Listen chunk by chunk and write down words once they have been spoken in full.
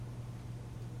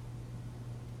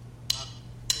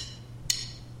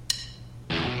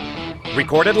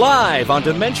Recorded live on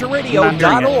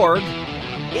DementiaRadio.org,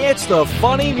 it's the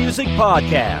Funny Music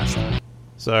Podcast.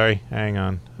 Sorry, hang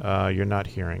on. You're not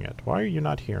hearing it. Why are you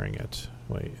not hearing it?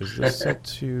 Wait, is this set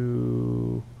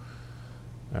to...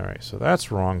 Alright, so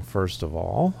that's wrong, first of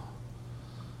all.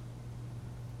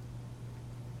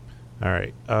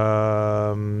 Alright,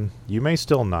 you may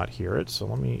still not hear it, so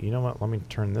let me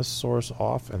turn this source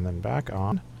off and then back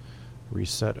on.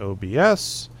 Reset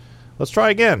OBS. Let's try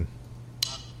again.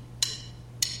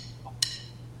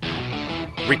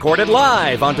 Recorded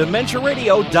live on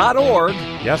DementiaRadio.org,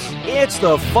 Yes? it's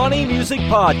the Funny Music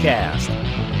Podcast.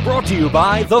 Brought to you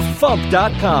by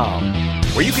TheFump.com,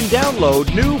 where you can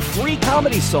download new free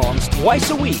comedy songs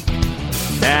twice a week.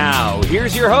 Now,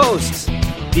 here's your hosts,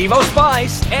 Devo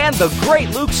Spice and the great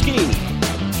Luke Ski.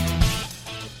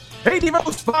 Hey,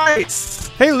 Devo Spice!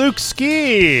 Hey, Luke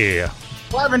Ski!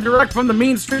 Live and direct from the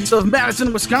mean streets of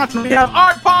Madison, Wisconsin, we have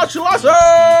Art Paul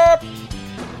Schlosser!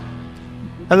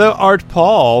 Hello, Art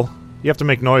Paul. You have to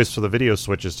make noise so the video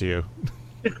switches to you.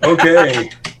 Okay.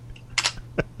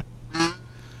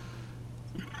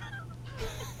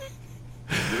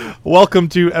 Welcome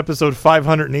to episode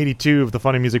 582 of the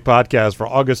Funny Music Podcast for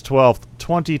August 12th,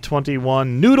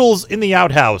 2021. Noodles in the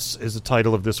Outhouse is the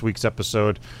title of this week's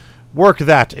episode. Work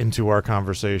that into our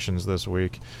conversations this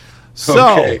week.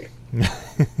 So, Okay.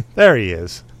 there he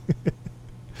is.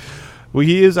 Well,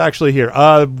 he is actually here.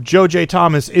 Joe J.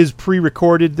 Thomas is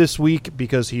pre-recorded this week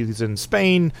because he's in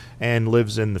Spain and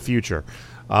lives in the future.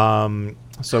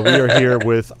 So we are here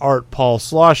with Art Paul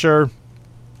Schlosser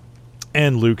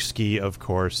and Luke Ski, of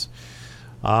course.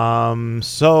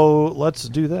 So let's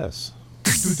do this.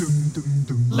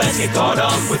 Let's get caught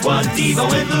up with what Devo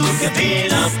and Luke have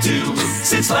been up to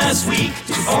since last week.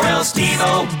 Or else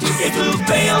Devo, if Luke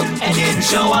bailed and didn't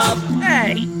show up.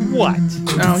 Hey! What?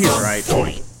 Oh, he's right.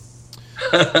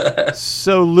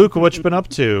 So, Luke, what you been up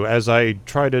to as I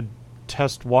try to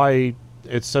test why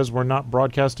it says we're not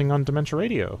broadcasting on Dementia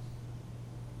Radio?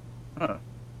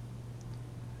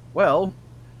 Well,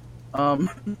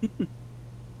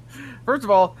 first of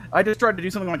all, I just tried to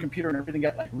do something on my computer and everything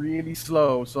got really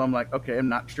slow, so I'm like, okay, I'm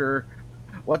not sure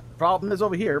what the problem is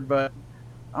over here, but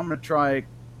I'm going to try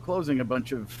closing a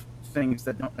bunch of things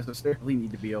that don't necessarily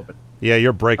need to be open. Yeah,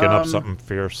 you're breaking up something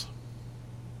fierce.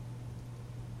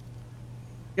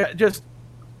 Yeah, just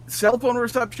cell phone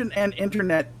reception and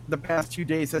internet the past 2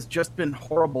 days has just been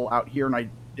horrible out here, and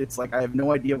it's like I have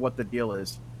no idea what the deal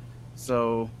is.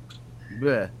 So,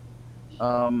 bleh.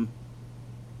 Am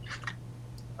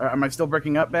I still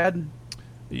breaking up bad?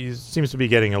 He seems to be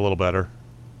getting a little better.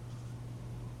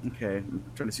 Okay, I'm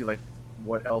trying to see like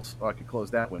what else. Oh, I could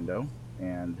close that window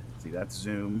and see that's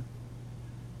Zoom.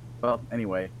 Well,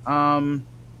 anyway,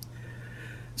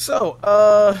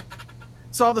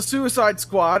 saw the Suicide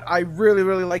Squad. I really,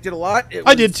 really liked it a lot.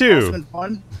 I did too. Awesome and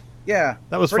fun. Yeah,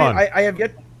 That was fun. I have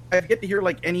yet to hear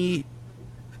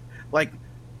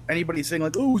anybody saying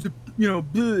like, oh, it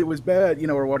was bad,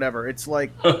 or whatever. It's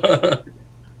like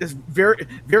there's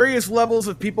various levels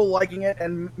of people liking it,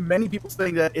 and many people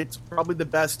saying that it's probably the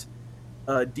best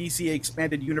DC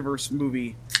expanded universe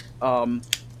movie of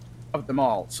them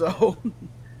all. So.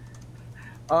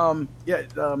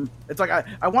 It's like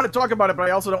I want to talk about it, but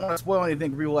I also don't want to spoil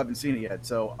anything for people who haven't seen it yet.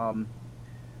 So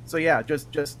yeah,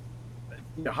 just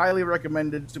highly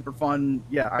recommended, super fun.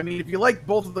 Yeah, I mean, if you like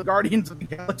both of the Guardians of the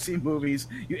Galaxy movies,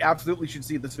 you absolutely should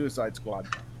see the Suicide Squad.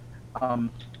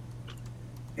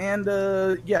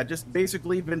 Just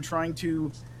basically been trying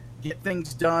to get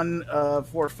things done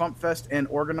for FumpFest and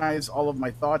organize all of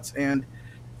my thoughts and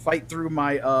fight through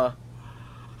my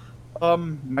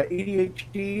my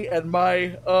ADHD and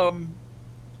my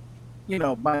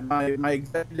my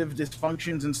executive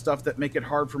dysfunctions and stuff that make it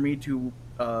hard for me to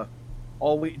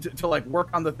always to like work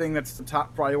on the thing that's the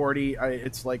top priority.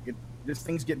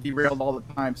 Things get derailed all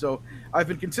the time. So I've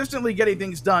been consistently getting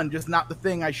things done, just not the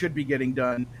thing I should be getting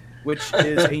done, which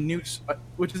is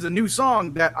a new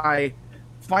song that I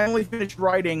finally finished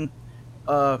writing.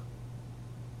 I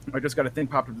just got a thing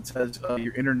popped up that says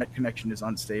your internet connection is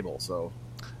unstable. So.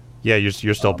 Yeah,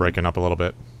 you're still breaking up a little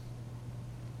bit.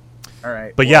 All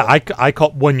right. But yeah, I call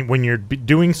when you're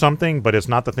doing something, but it's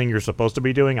not the thing you're supposed to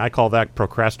be doing. I call that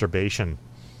procrastination.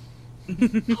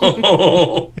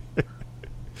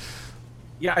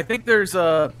 Yeah, I think there's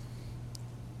a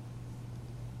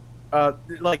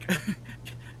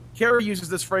Kara uses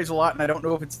this phrase a lot, and I don't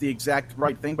know if it's the exact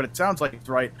right thing, but it sounds like it's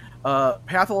right.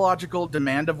 Pathological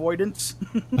demand avoidance,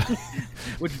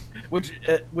 which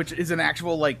is an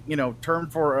actual term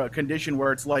for a condition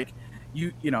where it's like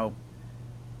you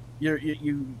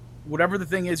whatever the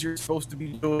thing is you're supposed to be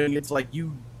doing, it's like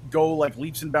you go like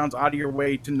leaps and bounds out of your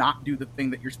way to not do the thing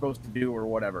that you're supposed to do or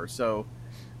whatever. So,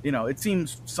 it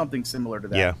seems something similar to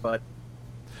that. Yeah. But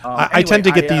I tend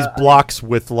to get these blocks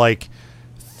with like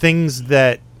things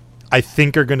that I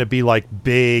think are going to be like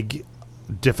big,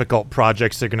 difficult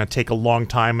projects. They're going to take a long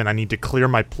time, and I need to clear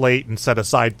my plate and set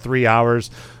aside 3 hours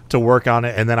to work on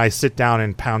it. And then I sit down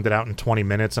and pound it out in 20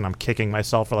 minutes, and I'm kicking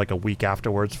myself for like a week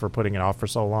afterwards for putting it off for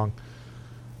so long.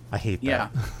 I hate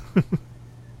that. Yeah.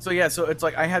 So it's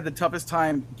like I had the toughest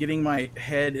time getting my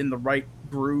head in the right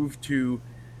groove to,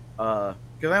 because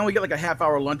I only get like a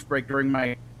half-hour lunch break during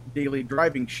my daily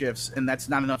driving shifts, and that's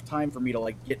not enough time for me to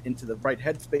like get into the right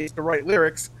headspace to write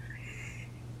lyrics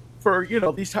for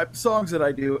these type of songs that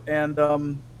I do, and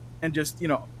just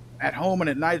at home and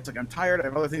at night it's like I'm tired. I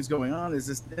have other things going on.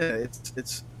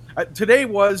 Today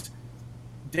was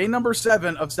day number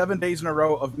 7 of 7 days in a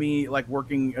row of me like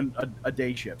working a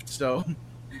day shift. So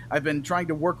I've been trying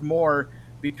to work more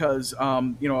because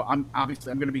I'm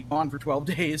going to be gone for 12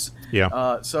 days.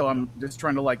 Yeah. So I'm just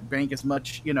trying to like bank as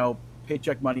much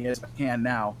paycheck money as I can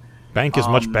now. Bank as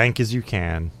much bank as you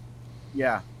can.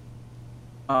 Yeah.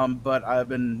 So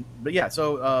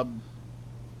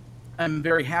I'm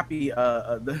very happy.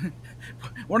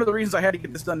 One of the reasons I had to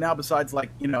get this done now, besides like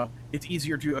it's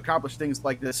easier to accomplish things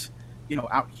like this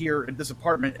out here at this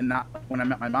apartment and not when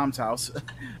I'm at my mom's house,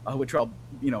 which I'll,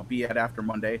 be at after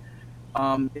Monday,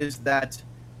 is that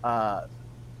I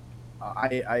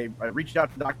reached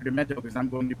out to Dr. Demento because I'm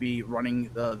going to be running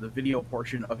the video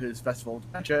portion of his Festival of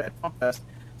Dementia at FunkFest,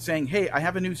 saying, hey, I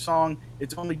have a new song.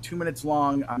 It's only 2 minutes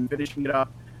long. I'm finishing it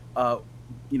up.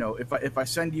 If I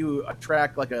send you a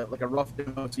track like a rough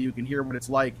demo so you can hear what it's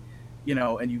like,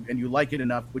 and you like it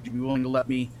enough, would you be willing to let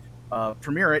me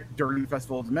premiere it during the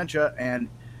Festival of Dementia? And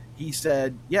he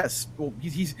said yes. Well,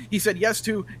 he said yes,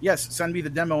 send me the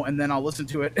demo and then I'll listen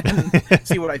to it and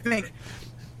see what I think.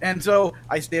 And so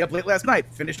I stayed up late last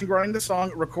night, finishing writing the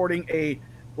song, recording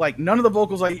none of the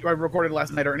vocals I recorded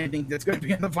last night or anything that's going to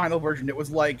be in the final version. It was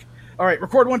like, all right,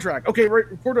 record one track. Okay,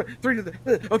 record 3.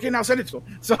 Okay, now send it to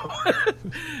him. So,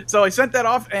 so I sent that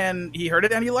off, and he heard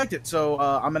it and he liked it. So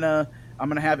I'm gonna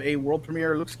have a world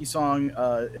premiere Lukski song.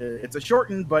 It's a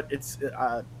shortened, but it's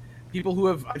people who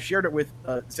I've shared it with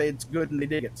say it's good and they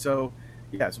dig it. So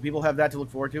yeah, so people have that to look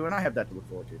forward to, and I have that to look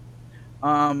forward to.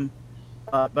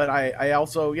 But I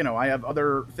also, I have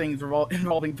other things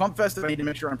involving FunkFest that I need to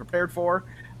make sure I'm prepared for,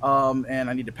 and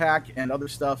I need to pack and other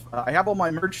stuff. I have all my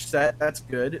merch set. That's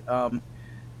good.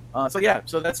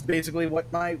 So that's basically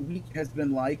what my week has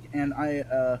been like. And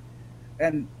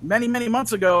and many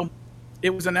months ago, it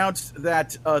was announced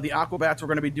that the Aquabats were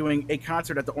going to be doing a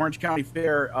concert at the Orange County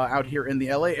Fair out here in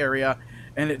the LA area,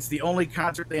 and it's the only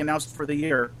concert they announced for the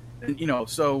year. And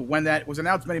so when that was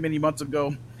announced many months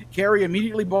ago, Carrie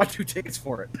immediately bought 2 tickets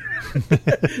for it,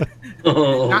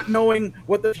 not knowing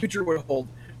what the future would hold.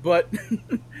 But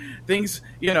things,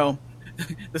 the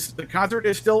concert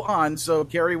is still on, so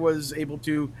Carrie was able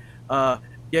to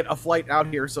get a flight out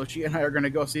here. So she and I are going to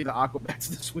go see the Aquabats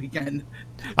this weekend.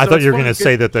 I thought you were going to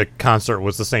say that the concert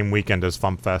was the same weekend as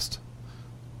FunkFest.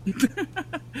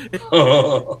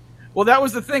 Well, that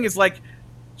was the thing. It's like,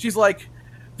 she's like,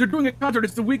 they're doing a concert.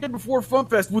 It's the weekend before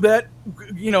FunkFest.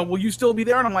 Will you still be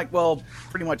there? And I'm like, well,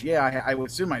 pretty much, yeah, I would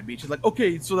assume I'd be. She's like,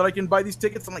 okay, so that I can buy these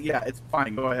tickets? I'm like, yeah, it's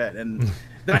fine. Go ahead. And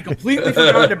then I completely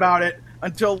forgot about it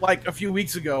until like a few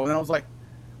weeks ago. And then I was like,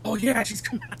 oh, yeah, she's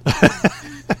coming out.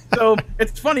 So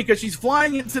it's funny because she's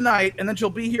flying in tonight, and then she'll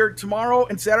be here tomorrow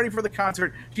and Saturday for the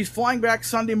concert. She's flying back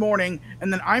Sunday morning,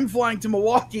 and then I'm flying to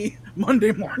Milwaukee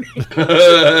Monday morning.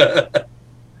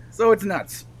 So it's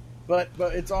nuts. But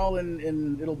it's all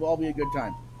in it'll all be a good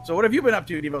time. So what have you been up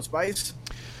to, Devo Spice?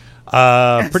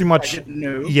 Pretty much.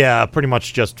 Yeah, pretty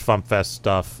much just FunkFest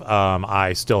stuff.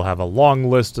 I still have a long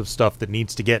list of stuff that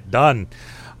needs to get done.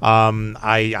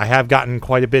 I have gotten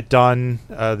quite a bit done.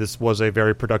 This was a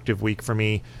very productive week for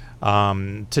me.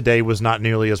 Today was not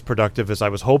nearly as productive as I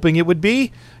was hoping it would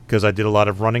be, because I did a lot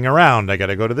of running around. I got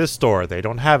to go to this store. They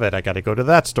don't have it. I got to go to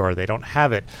that store. They don't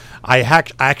have it. I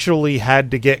actually had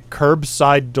to get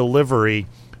curbside delivery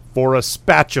for a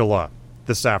spatula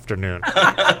this afternoon.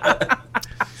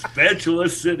 Spatula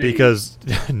City. Because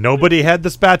nobody had the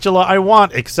spatula I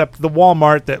want except the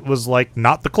Walmart that was like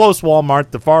not the close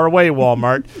Walmart, the far away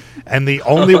Walmart. And the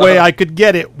only way I could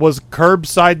get it was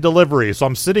curbside delivery. So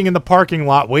I'm sitting in the parking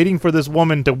lot waiting for this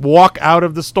woman to walk out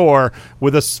of the store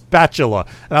with a spatula.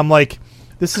 And I'm like,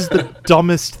 this is the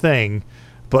dumbest thing,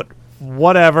 but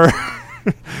whatever.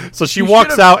 So she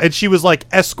walks out, and she was like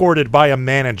escorted by a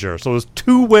manager. So it was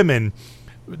 2 women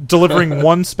delivering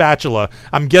one spatula.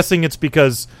 I'm guessing it's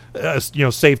because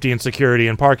safety and security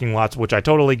in parking lots, which I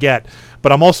totally get.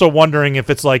 But I'm also wondering if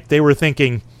it's like they were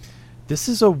thinking, this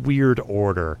is a weird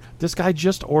order. This guy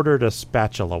just ordered a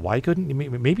spatula. Why couldn't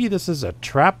maybe this is a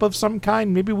trap of some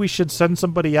kind? Maybe we should send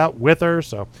somebody out with her.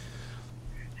 So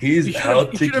he's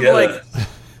out to get us.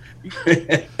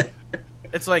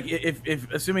 It's like if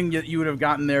assuming you would have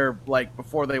gotten there like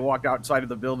before they walked outside of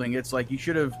the building, it's like you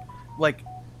should have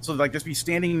just be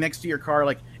standing next to your car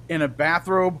like in a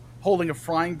bathrobe holding a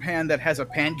frying pan that has a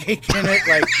pancake in it,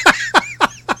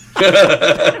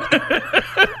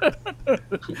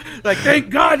 like thank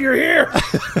God you're here.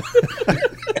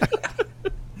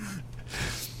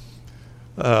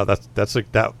 That's a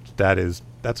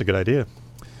good idea.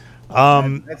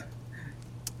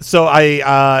 So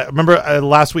I remember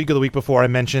last week or the week before I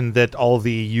mentioned that all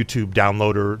the YouTube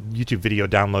video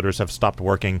downloaders have stopped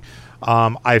working.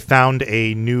 I found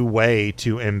a new way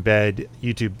to embed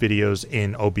YouTube videos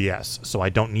in OBS, so I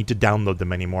don't need to download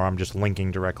them anymore. I'm just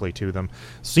linking directly to them.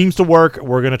 Seems to work.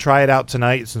 We're going to try it out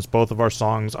tonight since both of our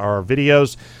songs are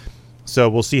videos. So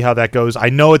we'll see how that goes. I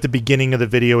know at the beginning of the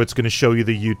video it's going to show you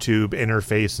the YouTube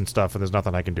interface and stuff, and there's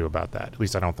nothing I can do about that. At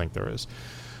least I don't think there is.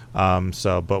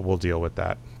 But we'll deal with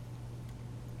that.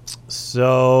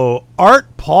 So,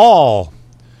 Art Paul.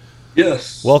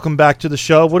 Yes. Welcome back to the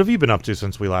show. What have you been up to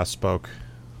since we last spoke?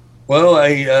 Well,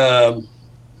 I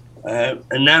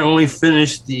not only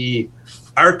finished the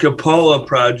Arcappella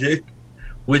project,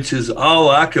 which is all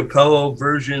a cappella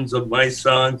versions of my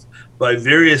songs by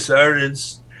various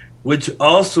artists, which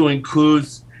also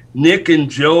includes Nick and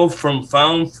Joe from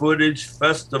Found Footage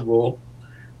Festival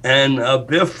and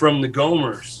Biff from the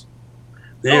Gomers.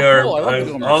 They are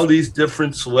all these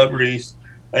different celebrities.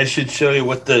 I should show you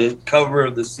what the cover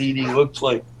of the CD looks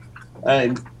like.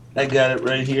 I got it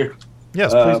right here.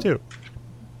 Yes, please do.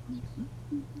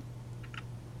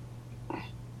 A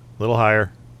little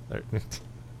higher.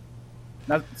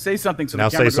 Now say something so now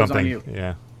the camera say goes something. on you.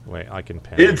 Yeah. Wait, I can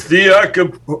pen. It's the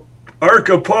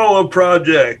Arcappella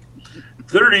project.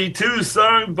 32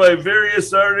 songs by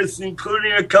various artists,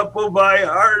 including a couple by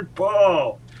Art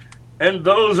Paul. And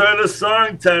those are the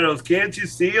song titles. Can't you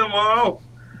see them all?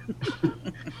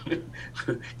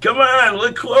 Come on,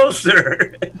 look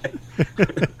closer.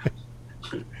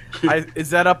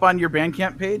 Is that up on your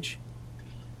Bandcamp page?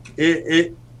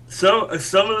 Some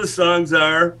of the songs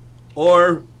are,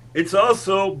 or it's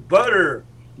also butter,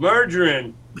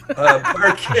 margarine,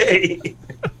 parquet.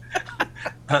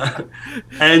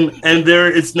 And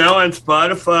it's now on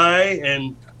Spotify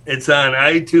and it's on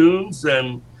iTunes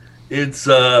and it's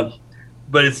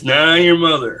but it's not on your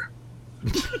mother.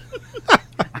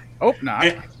 Hope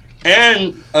not.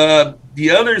 And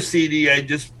the other CD I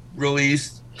just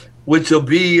released, which will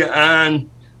be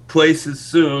on places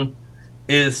soon,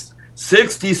 is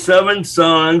 67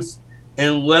 songs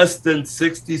in less than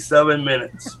 67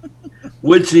 minutes,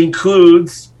 which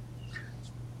includes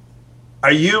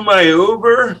Are You My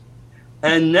Uber?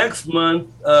 And next month,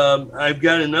 I've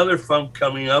got another funk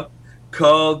coming up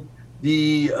called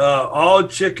the All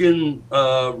Chicken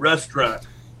Restaurant.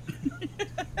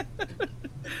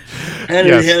 And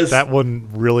yes, it has, that one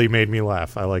really made me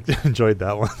laugh. I enjoyed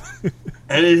that one.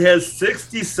 And it has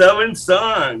 67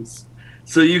 songs.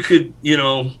 So you could,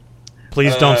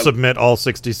 Please don't submit all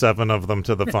 67 of them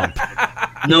to the Fump.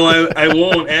 No, I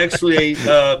won't. Actually,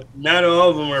 not all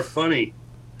of them are funny.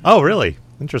 Oh, really?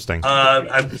 Interesting.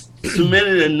 I've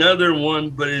submitted another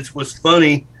one, but it was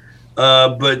funny.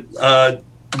 But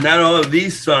not all of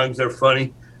these songs are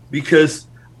funny because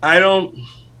I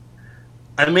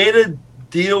made a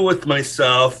deal with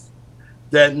myself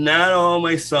that not all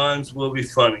my songs will be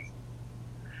funny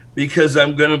because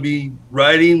I'm going to be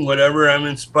writing whatever I'm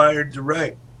inspired to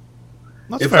write.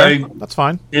 That's fair. That's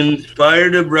fine.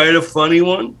 Inspired to write a funny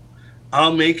one,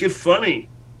 I'll make it funny.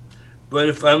 But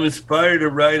if I'm inspired to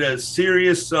write a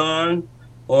serious song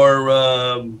or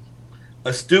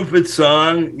a stupid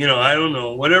song, I don't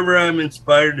know, whatever I'm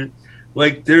inspired to.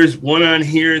 Like there's one on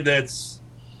here that's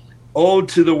Ode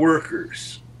to the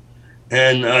Workers.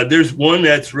 And there's one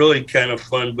that's really kind of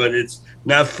fun, but it's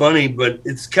not funny, but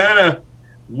it's kind of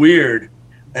weird.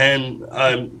 And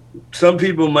some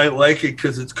people might like it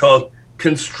because it's called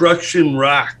Construction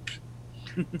Rock.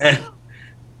 And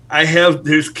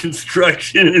there's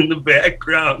construction in the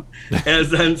background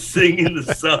as I'm singing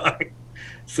the song.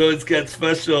 So it's got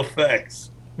special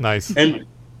effects. Nice. And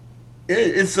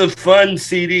it's a fun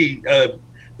CD.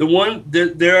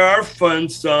 There are fun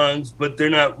songs, but they're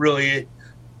not really...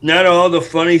 Not all the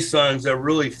funny songs are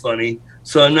really funny,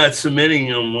 so I'm not submitting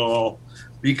them all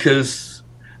because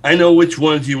I know which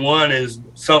ones you want is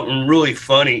something really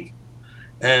funny.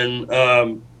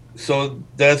 And so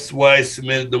that's why I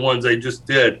submitted the ones I just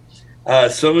did.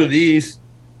 Some of these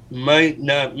might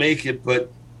not make it,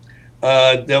 but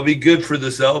they'll be good for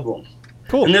this album.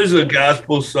 Cool. And there's a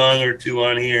gospel song or two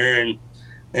on here,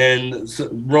 and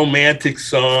romantic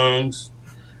songs,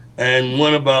 and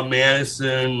one about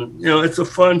Madison. You know, it's a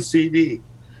fun CD.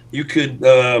 You could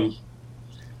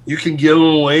you can give them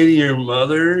away to your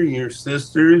mother, your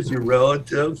sisters, your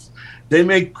relatives. They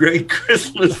make great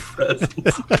Christmas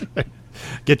presents.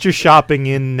 Get your shopping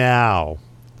in now.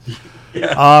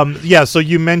 Yeah. So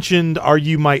you mentioned Are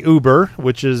You My Uber,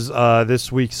 which is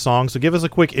this week's song. So give us a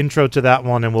quick intro to that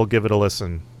one, and we'll give it a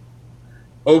listen.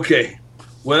 Okay.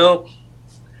 Well,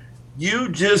 you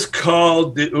just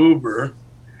called the Uber,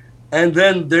 and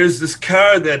then there's this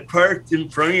car that parked in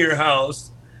front of your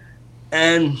house,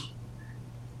 and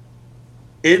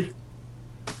the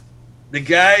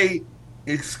guy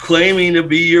is claiming to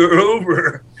be your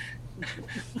Uber,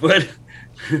 but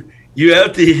you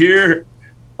have to hear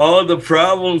all the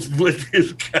problems with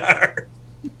his car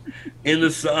in the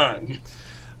song.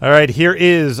 All right, here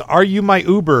is Are You My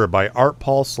Uber by Art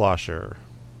Paul Slosher.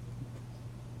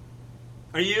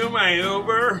 Are you my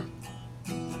Uber?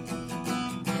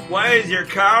 Why is your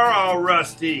car all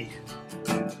rusty?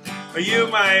 Are you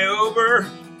my Uber?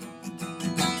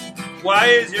 Why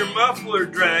is your muffler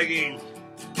dragging?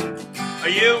 Are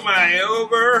you my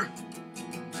Uber?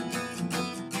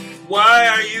 Why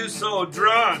are you so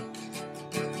drunk?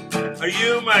 Are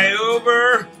you my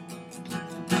Uber?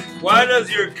 Why does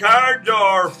your car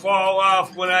door fall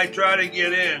off when I try to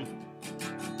get in?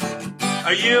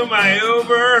 Are you my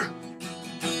Uber?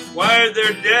 Why are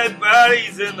there dead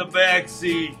bodies in the back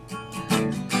seat?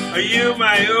 Are you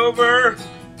my Uber?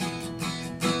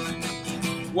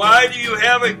 Why do you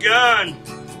have a gun?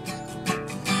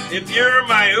 If you're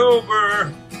my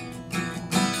Uber,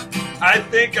 I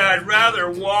think I'd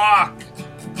rather walk.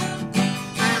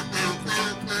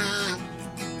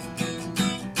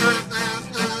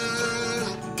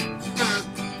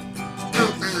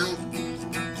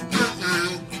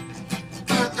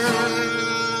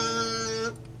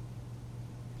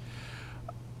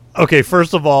 Okay,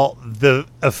 first of all, the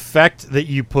effect that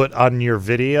you put on your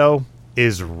video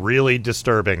is really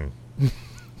disturbing.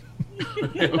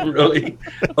 Really?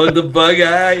 Oh, the bug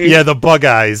eye? Yeah, the bug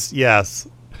eyes, yes.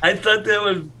 I thought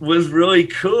that was really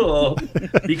cool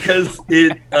because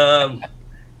it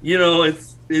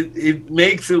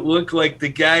makes it look like the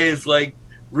guy is like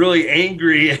really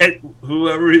angry at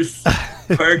whoever is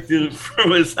parked in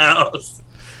front of his house.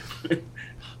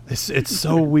 It's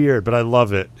so weird, but I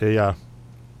love it. Yeah.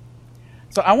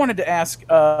 So I wanted to ask,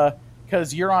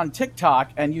 because you're on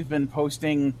TikTok and you've been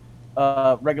posting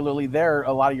regularly there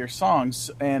a lot of your songs,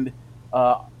 and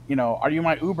Are You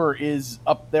My Uber is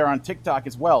up there on TikTok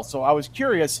as well. So I was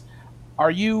curious, are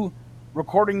you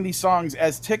recording these songs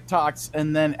as TikToks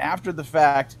and then after the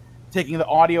fact taking the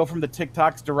audio from the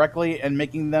TikToks directly and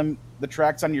making them the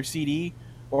tracks on your CD,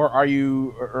 or are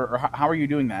you, or how are you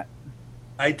doing that?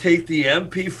 I take the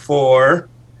MP4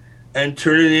 and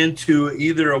turn it into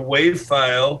either a WAV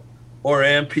file or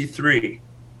MP3.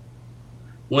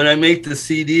 When I make the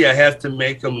CD, I have to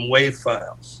make them WAV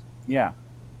files. Yeah.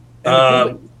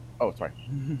 Sorry.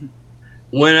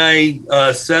 When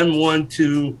I send one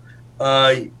to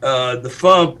the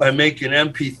FUMP, I make an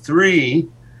MP3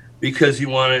 because you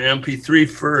want an MP3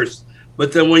 first.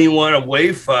 But then when you want a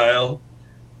WAV file,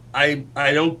 I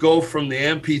don't go from the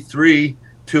MP3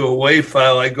 to a WAV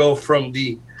file. I go from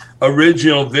the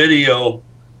original video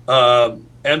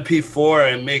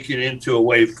MP4 and make it into a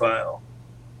WAV file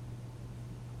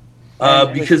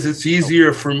because it's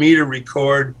easier for me to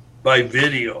record by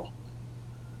video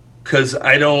because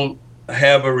I don't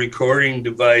have a recording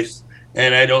device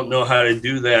and I don't know how to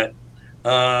do that.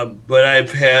 But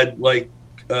I've had like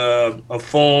a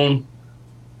phone.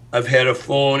 I've had a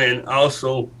phone, and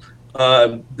also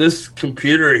this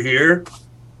computer here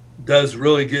does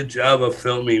really good job of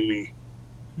filming me.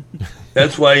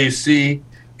 That's why you see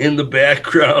in the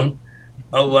background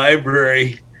a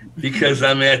library, because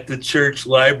I'm at the church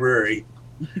library.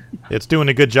 It's doing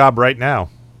a good job right now.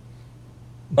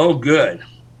 Oh, good.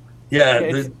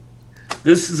 Yeah,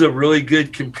 this is a really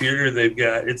good computer they've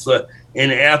got. It's an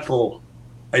Apple,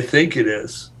 I think it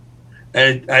is.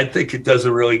 And I think it does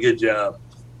a really good job.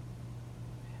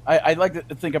 I'd like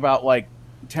to think about like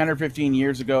 10 or 15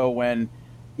 years ago when,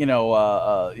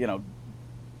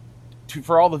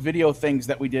 for all the video things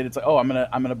that we did, it's like, oh,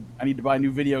 I need to buy a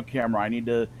new video camera. I need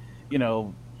to,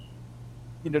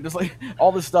 just like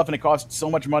all this stuff, and it costs so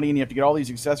much money, and you have to get all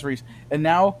these accessories. And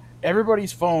now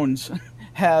everybody's phones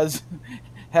has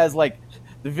like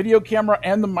the video camera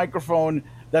and the microphone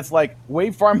that's like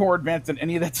way far more advanced than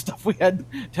any of that stuff we had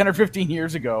 10 or 15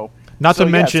 years ago. Not So, to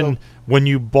yeah, mention, so- when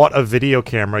you bought a video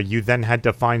camera, you then had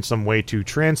to find some way to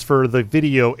transfer the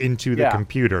video into the Yeah.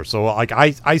 computer. So, like,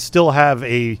 I still have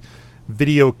a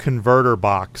video converter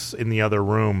box in the other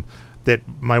room that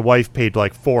my wife paid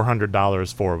like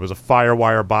 $400 for. It was a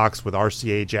FireWire box with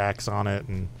RCA jacks on it,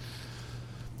 and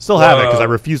still have it because I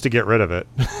refuse to get rid of it.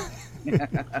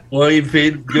 Well, you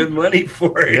paid good money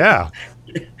for it. Yeah.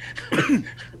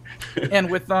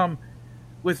 And with the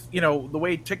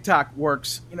way TikTok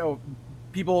works,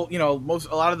 people,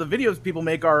 a lot of the videos people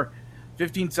make are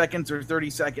 15 seconds or 30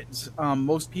 seconds.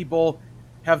 Most people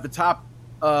have the top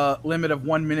limit of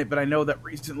 1 minute, but I know that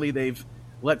recently they've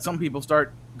let some people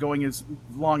start going as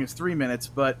long as 3 minutes.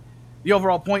 But the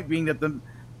overall point being that the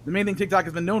main thing TikTok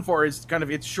has been known for is kind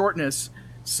of its shortness.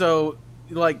 So,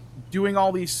 like, doing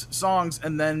all these songs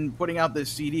and then putting out this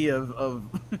CD of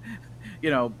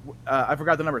I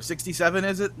forgot the number, 67,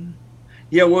 is it?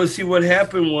 Yeah, well, see, what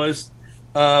happened was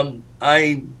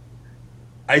I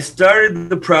started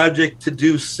the project to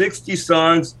do 60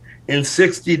 songs in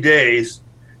 60 days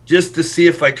just to see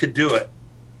if I could do it.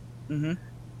 Mm-hmm.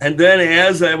 And then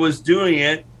as I was doing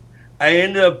it, I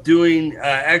ended up doing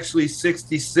actually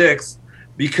 66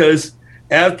 because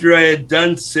after I had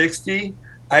done 60,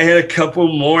 I had a couple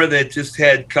more that just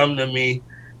had come to me,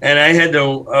 and I had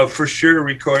to for sure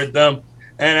record them.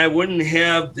 And I wouldn't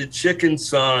have the chicken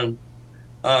song,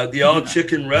 the all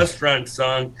chicken restaurant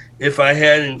song, if I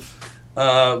hadn't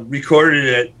recorded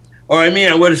it. Or I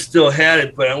mean, I would have still had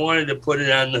it, but I wanted to put it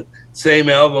on the same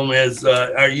album as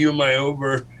Are You My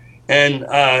Uber? And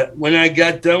when I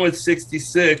got done with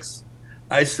 66,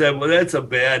 I said, well, that's a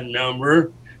bad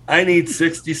number. I need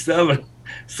 67.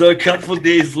 So a couple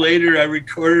days later, I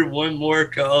recorded one more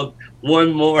called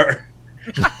One More.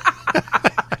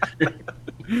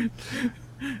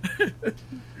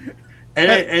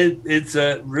 And it's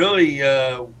a really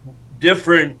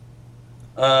different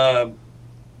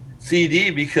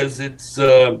CD because it's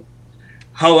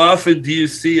how often do you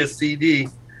see a CD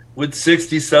with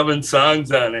 67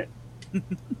 songs on it?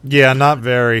 Yeah, not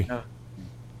very.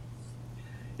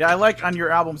 Yeah, I like on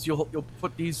your albums you'll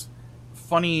put these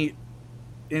funny,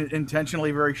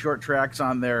 intentionally very short tracks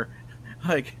on there.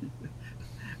 Like,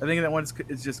 I think that one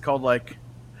is just called like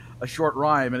a short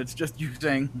rhyme, and it's just you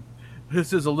saying,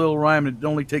 "This is a little rhyme, and it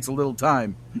only takes a little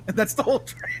time," and that's the whole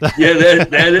track. Yeah,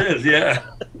 that is, yeah.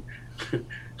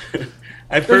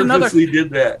 I purposely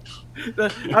did that.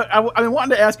 I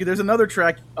wanted to ask you. There's another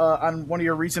track on one of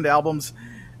your recent albums,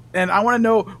 and I want to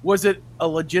know: was it a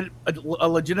legitimate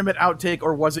outtake,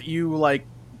 or was it you like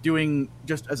doing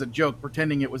just as a joke,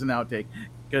 pretending it was an outtake?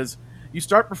 Because you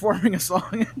start performing a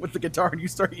song with the guitar, and you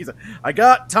say, "I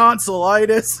got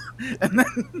tonsillitis," and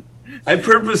then I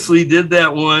purposely did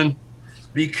that one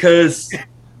because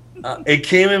it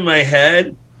came in my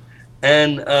head,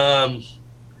 and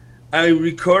I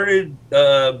recorded.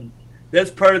 That's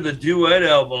part of the duet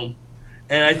album,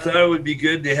 and I thought it would be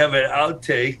good to have an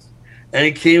outtake, and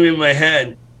it came in my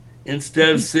head. Instead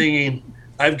of singing,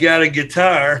 I've got a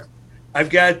guitar, I've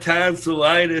got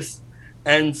tonsillitis,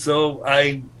 and so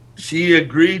she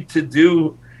agreed to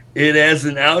do it as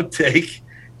an outtake.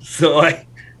 So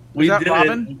we did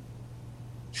Robin? it.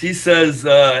 She says,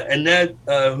 Annette,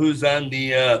 who's on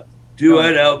the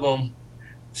duet album,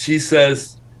 she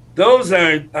says, those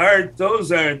aren't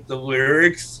the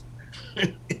lyrics.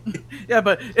 Yeah,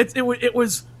 but it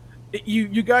was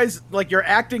you guys, like, your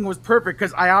acting was perfect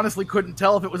because I honestly couldn't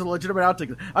tell if it was a legitimate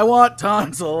outtake. I want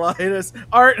tonsillitis.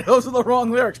 Art, those are the wrong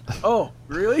lyrics. Oh,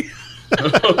 really?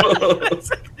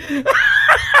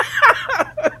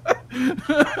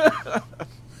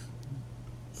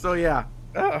 So yeah,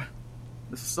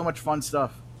 this is so much fun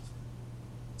stuff.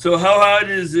 So how hot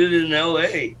is it in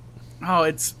LA? Oh,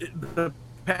 the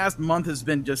past month has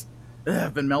been just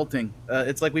been melting.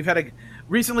 It's like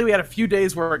recently we had a few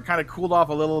days where it kind of cooled off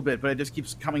a little bit, but it just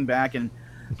keeps coming back and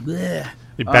bleh.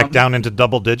 You back down into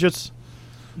double digits?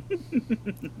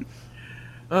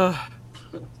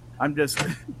 I'm just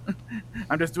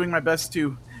doing my best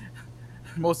to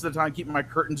most of the time keep my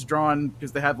curtains drawn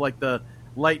because they have like the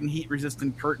light and heat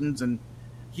resistant curtains, and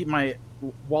keep my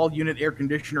wall unit air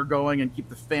conditioner going and keep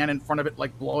the fan in front of it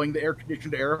like blowing the air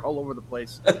conditioned air all over the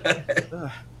place.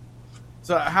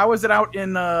 So how is it out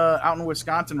in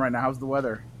Wisconsin right now? How's the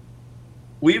weather?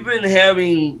 We've been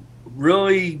having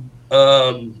really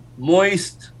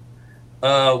moist,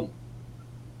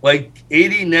 like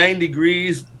 89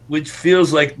 degrees, which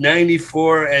feels like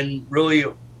 94, and really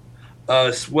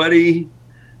sweaty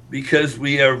because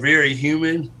we are very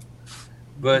humid.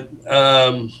 But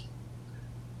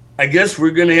I I guess we're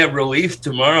going to have relief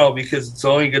tomorrow because it's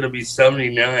only going to be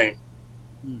 79.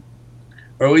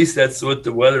 Or at least that's what the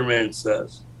weatherman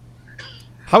says.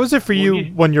 How is it for you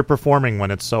when you're performing when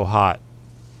it's so hot?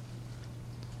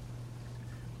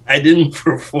 I didn't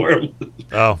perform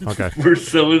Oh, okay. for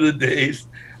some of the days.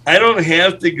 I don't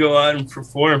have to go out and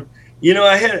perform. You know,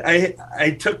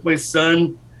 I took my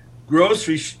son to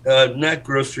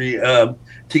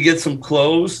get some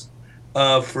clothes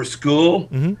for school.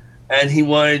 Mm-hmm. And he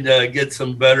wanted to get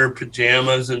some better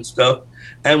pajamas and stuff.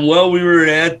 And while we were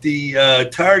at the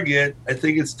Target, I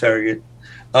think it's Target.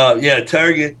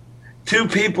 Target. 2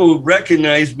 people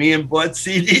recognized me and bought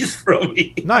CDs from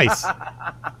me. Nice. So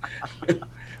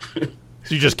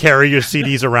you just carry your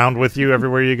CDs around with you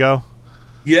everywhere you go?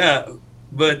 Yeah,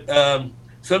 but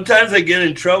sometimes I get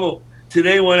in trouble.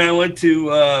 Today when I went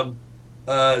to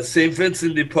St.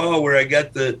 Vincent de Paul, where I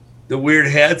got the weird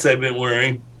hats I've been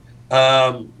wearing,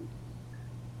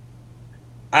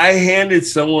 I handed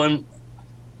someone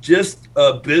just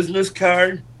a business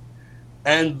card,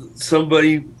 and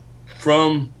somebody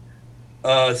from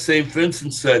St.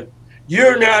 Vincent said,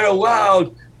 "You're not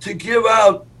allowed to give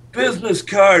out business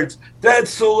cards. That's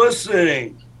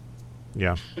soliciting."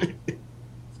 Yeah.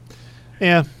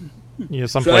 Yeah. Yeah,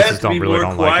 some So I places have to be don't more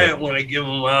like quiet it. when I give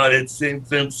them out at St.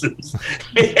 Vincent's.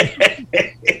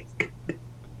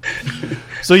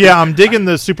 So yeah, I'm digging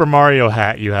the Super Mario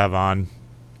hat you have on.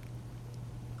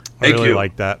 I Thank really you.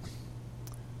 like that.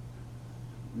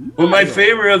 Well, my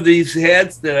favorite of these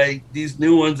hats these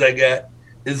new ones I got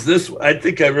is this. I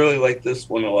think I really like this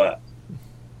one a lot.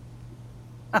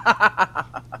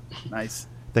 Nice.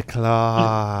 The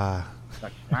claw.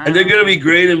 And they're going to be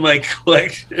great in my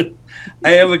collection.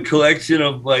 I have a collection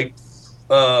of I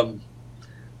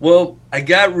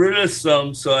got rid of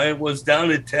some, so I was down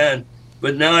to 10,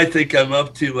 but now I think I'm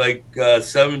up to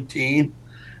 17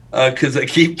 because I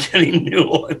keep getting new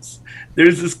ones.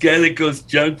 There's this guy that goes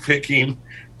junk picking,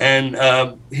 and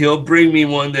he'll bring me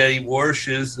one that he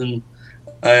washes, and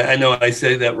I know I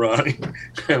say that wrong.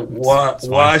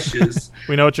 Washes.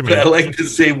 We know what you mean. But I like to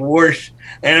say wash,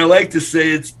 and I like to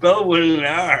say it's spelled with an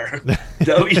R.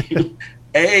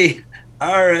 W-A-R-S-H.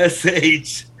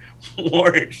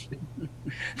 Wash.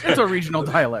 It's a regional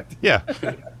dialect. Yeah.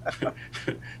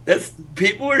 That's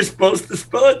people are supposed to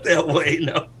spell it that way.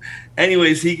 No.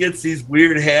 Anyways, he gets these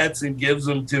weird hats and gives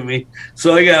them to me.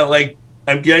 So I got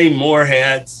I'm getting more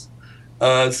hats.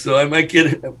 So I might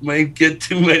get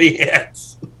too many hats.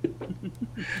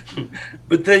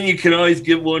 But then you can always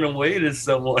give one away to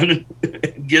someone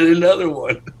and get another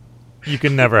one. You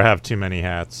can never have too many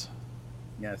hats.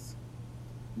 Yes.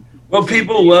 Well,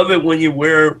 people love it when you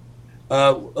wear,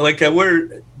 I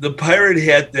wear the pirate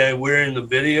hat that I wear in the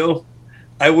video.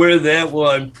 I wear that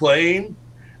while I'm playing,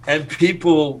 and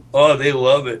people, they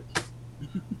love it.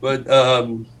 But,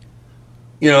 I'm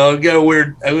going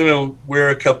to wear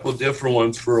a couple of different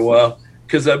ones for a while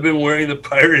because I've been wearing the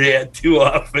pirate hat too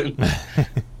often.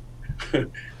 You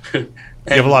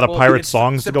have a lot of pirate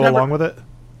songs to go September. along with it?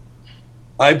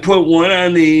 I put one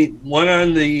on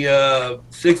the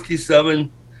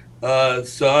 67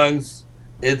 songs.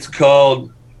 It's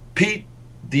called Pete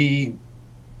the.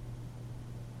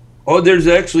 Oh, there's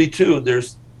actually 2.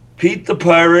 There's Pete the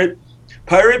Pirate,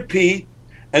 Pirate Pete,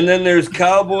 and then there's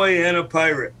Cowboy and a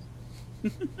Pirate.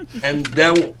 And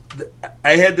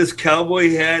I had this cowboy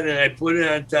hat, and I put it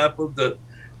on top of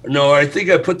I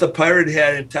think I put the pirate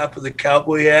hat on top of the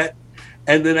cowboy hat,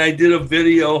 and then I did a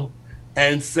video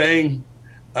and sang,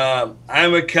 "I'm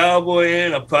a cowboy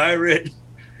and a pirate.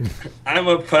 I'm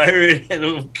a pirate and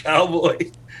I'm a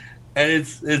cowboy," and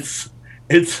it's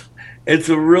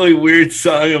a really weird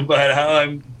song about how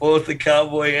I'm both a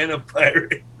cowboy and a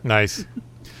pirate. Nice.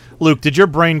 Luke, did your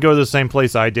brain go to the same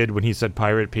place I did when he said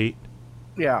Pirate Pete?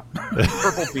 Yeah.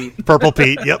 Purple Pete. Purple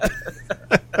Pete, yep.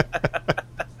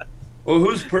 Well,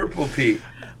 who's Purple Pete?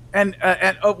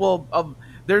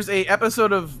 There's a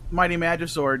episode of Mighty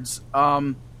Magiswords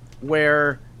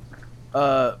where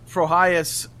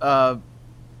Frohias,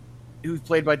 who's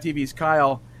played by TV's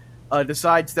Kyle,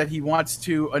 decides that he wants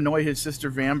to annoy his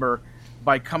sister Vamber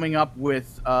by coming up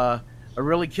with a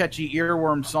really catchy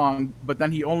earworm song, but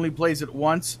then he only plays it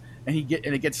once, and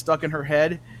it gets stuck in her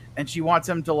head, and she wants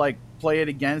him to play it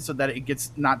again so that it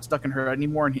gets not stuck in her head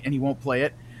anymore, and he won't play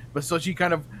it. But so she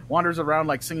kind of wanders around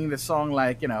singing this song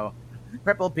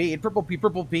Purple Pete, Purple Pete,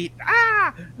 Purple Pete,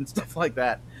 and stuff like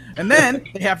that. And then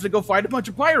they have to go fight a bunch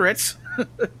of pirates.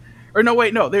 Or no,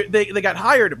 wait, no, they got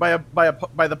hired by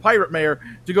the pirate mayor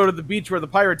to go to the beach where the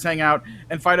pirates hang out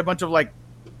and fight a bunch of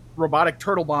robotic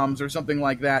turtle bombs or something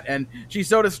like that. And she's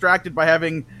so distracted by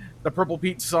having the Purple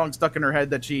Pete song stuck in her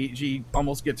head that she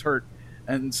almost gets hurt.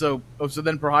 And so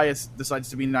then Prohias decides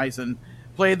to be nice and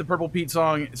play the Purple Pete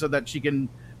song so that she can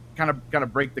kind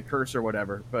of break the curse or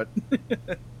whatever. But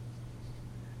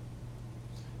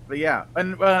but yeah,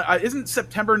 and isn't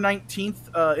September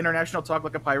 19th International Talk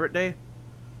Like a Pirate Day?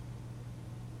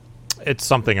 It's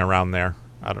something around there.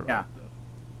 I don't know. Yeah.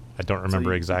 I don't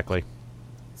remember exactly.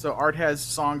 So Art has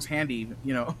songs handy,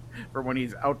 for when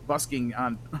he's out busking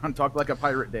on Talk Like a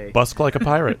Pirate Day. Busk like a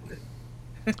pirate.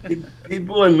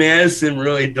 People in Madison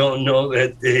really don't know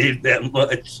that day that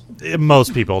much.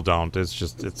 Most people don't.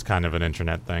 It's kind of an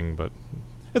internet thing, but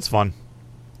it's fun.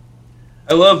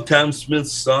 I love Tom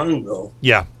Smith's song, though.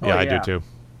 Yeah, Oh, I yeah. do too.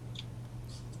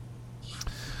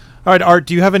 All right, Art,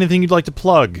 do you have anything you'd like to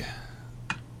plug?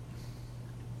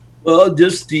 Well,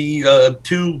 just the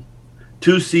two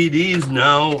CDs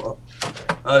now.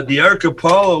 The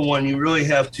Arcapala one, you really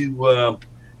have to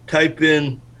type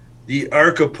in the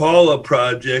Arcapala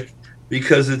Project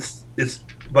because it's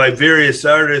by various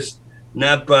artists,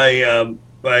 not by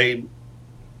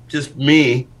just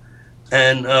me.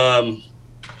 And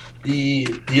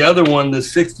the other one, the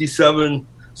 67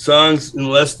 songs in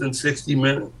less than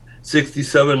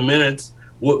 67 minutes.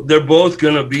 They're both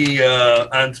going to be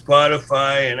on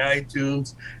Spotify and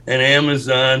iTunes and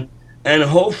Amazon. And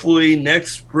hopefully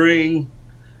next spring,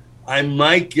 I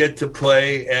might get to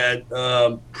play at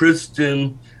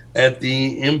Princeton at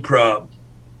the Improv.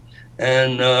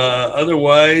 And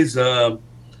otherwise, I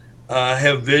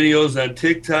have videos on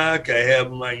TikTok. I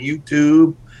have them on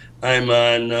YouTube. I'm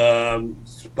on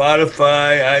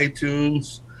Spotify,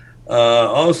 iTunes,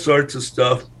 all sorts of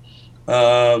stuff.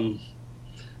 And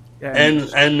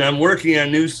I'm working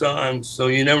on new songs, so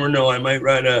you never know. I might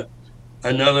write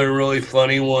another really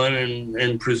funny one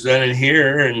and present it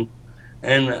here. And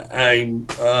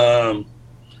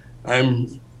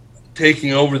I'm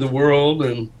taking over the world,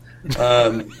 and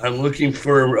I'm looking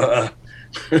for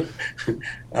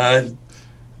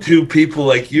two people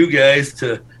like you guys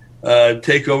to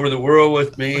take over the world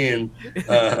with me. And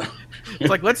It's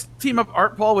like, let's team up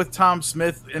Art Paul with Tom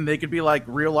Smith, and they could be like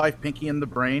real life Pinky and the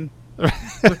Brain.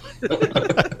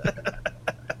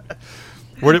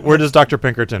 Where does Dr.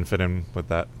 Pinkerton fit in with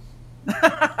that?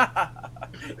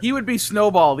 He would be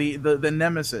Snowball, the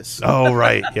nemesis. Oh,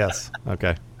 right. Yes.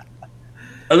 Okay.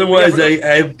 otherwise,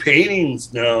 I have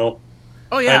paintings now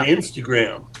Oh yeah. on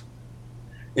Instagram.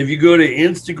 If you go to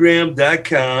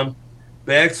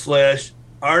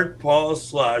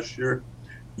Instagram.com/ArtPaulSlosher,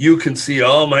 you can see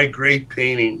all my great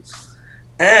paintings.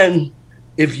 And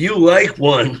if you like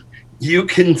one, you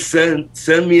can send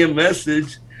me a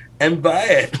message and buy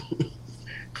it.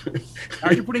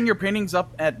 Are you putting your paintings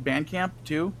up at Bandcamp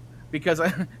too? Because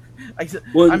I'm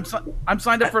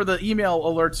signed up for the email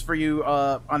alerts for you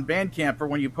on Bandcamp for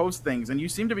when you post things, and you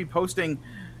seem to be posting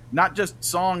not just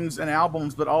songs and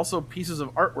albums, but also pieces of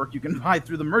artwork you can buy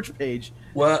through the merch page.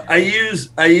 Well, I use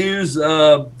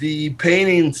the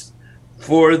paintings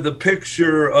for the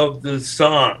picture of the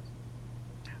song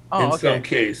in some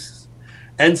cases.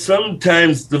 And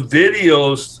sometimes the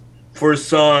videos for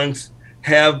songs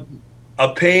have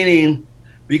a painting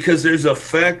because there's an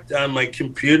effect on my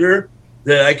computer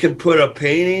that I can put a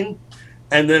painting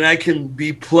and then I can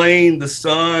be playing the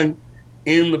song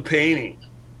in the painting.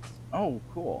 Oh,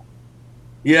 cool.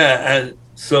 Yeah,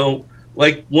 so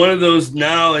like one of those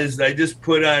now is I just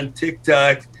put on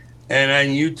TikTok and on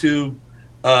YouTube,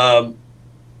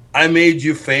 I Made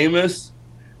You Famous,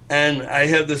 and I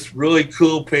have this really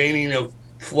cool painting of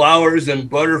flowers and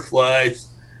butterflies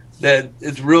that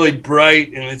is really bright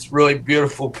and it's really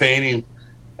beautiful painting.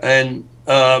 And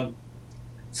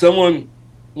someone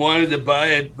wanted to buy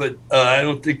it, but I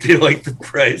don't think they liked the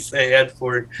price I had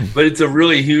for it. But it's a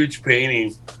really huge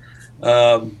painting.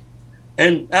 And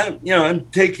I'm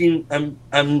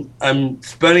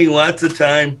spending lots of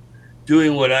time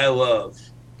doing what I love.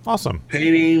 Awesome.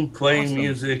 Painting, playing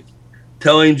music,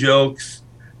 telling jokes,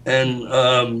 and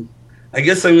I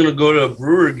guess I'm going to go to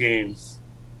Brewer games.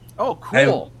 Oh,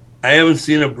 cool. I haven't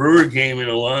seen a Brewer game in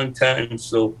a long time,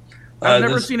 so I've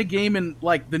never seen a game in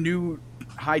like the new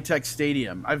high-tech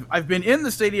stadium. I've been in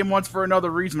the stadium once for another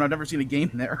reason. But I've never seen a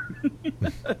game there.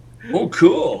 Oh,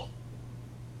 cool.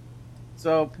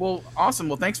 So, well, awesome.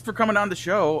 Well, thanks for coming on the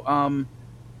show.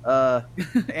 For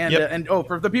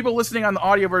the people listening on the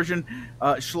audio version,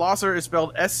 Schlosser is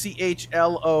spelled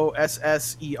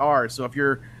SCHLOSSER. So if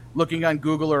you're looking on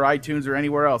Google or iTunes or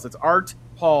anywhere else, it's Art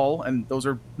Paul, and those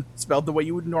are spelled the way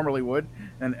you would normally would,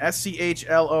 and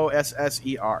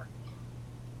SCHLOSSER.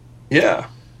 Yeah,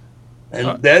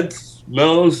 and that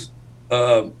smells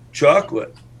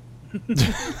chocolate.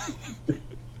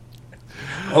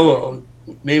 Oh,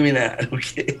 Maybe not.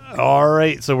 Okay. All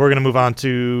right, so we're going to move on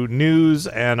to news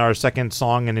and our second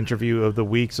song and interview of the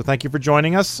week. So thank you for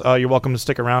joining us. You're welcome to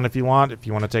stick around if you want. If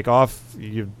you want to take off,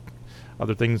 you have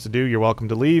other things to do, you're welcome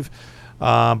to leave.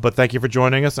 But thank you for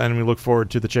joining us, and we look forward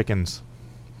to the chickens.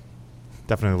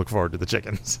 Definitely look forward to the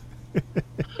chickens.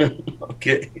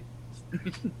 Okay.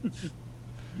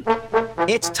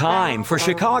 It's time for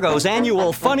Chicago's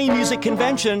annual funny music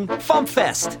convention,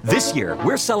 FumpFest. This year,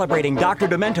 we're celebrating Dr.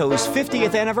 Demento's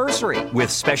 50th anniversary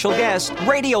with special guest,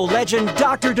 radio legend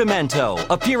Dr. Demento,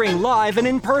 appearing live and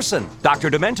in person. Dr.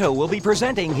 Demento will be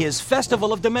presenting his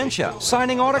Festival of Dementia,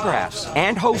 signing autographs,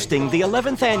 and hosting the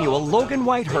 11th annual Logan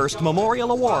Whitehurst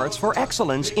Memorial Awards for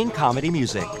Excellence in Comedy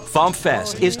Music.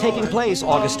 FumpFest is taking place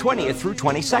August 20th through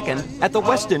 22nd at the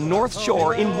Westin North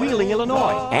Shore in Wheeling,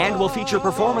 Illinois, and will feature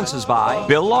performances by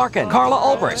Bill Larkin, Carla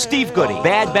Ulbrich, Steve Goody,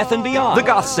 Bad Beth and Beyond, The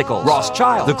Gothsicles, Ross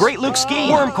Child, The Great Luke Ski,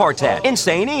 Worm Quartet,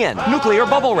 Insane Ian, Nuclear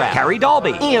Bubble Wrap, Carrie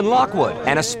Dalby, Ian Lockwood,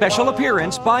 and a special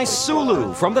appearance by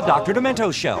Sulu from The Dr.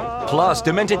 Demento Show. Plus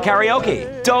Demented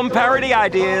Karaoke, dumb parody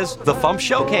ideas, the Fump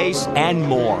Showcase, and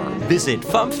more. Visit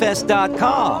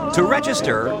FumpFest.com to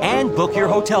register and book your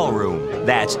hotel room.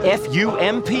 That's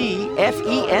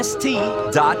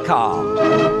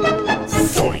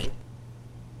FumpFest.com.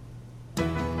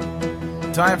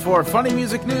 Time for funny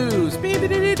music news.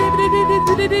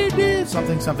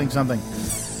 Something.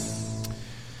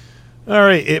 All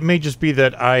right, it may just be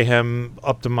that I am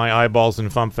up to my eyeballs in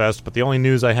FumpFest, but the only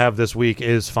news I have this week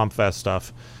is FumpFest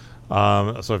stuff.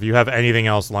 So if you have anything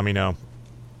else, let me know.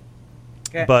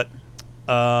 Okay. But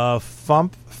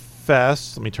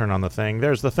FumpFest, let me turn on the thing.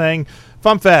 There's the thing.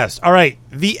 FumpFest. All right,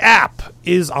 the app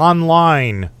is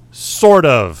online, sort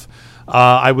of.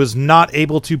 I was not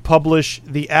able to publish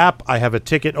the app. I have a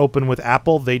ticket open with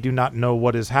Apple. They do not know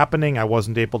what is happening. I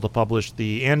wasn't able to publish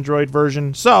the Android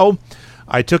version. So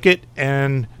I took it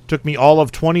and took me all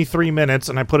of 23 minutes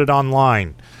and I put it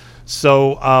online.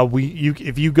 So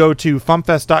if you go to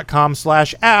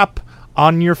fumpfest.com/app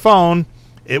on your phone,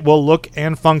 it will look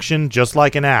and function just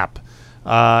like an app.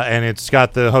 And it's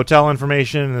got the hotel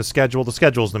information and the schedule. The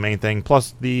schedule is the main thing,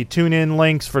 plus the tune-in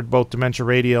links for both Dementia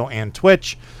Radio and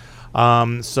Twitch.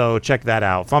 So check that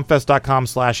out.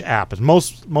 Fumpfest.com/app is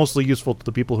mostly useful to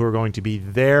the people who are going to be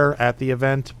there at the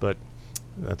event, but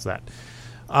that's that.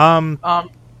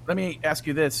 Let me ask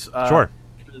you this. Sure.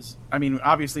 I mean,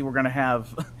 obviously we're going to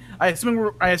have. I assume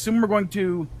we're going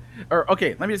to. Or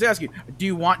okay, let me just ask you: do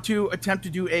you want to attempt to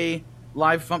do a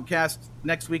live Fumpcast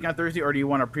next week on Thursday, or do you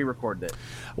want to pre-record it?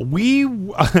 We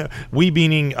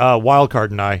meaning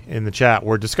Wildcard and I in the chat,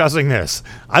 we're discussing this.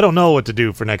 I don't know what to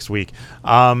do for next week.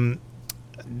 We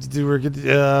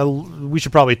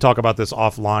should probably talk about this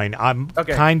offline. I'm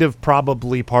kind of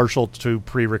probably partial to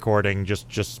pre-recording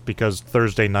just because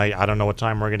Thursday night, I don't know what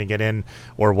time we're going to get in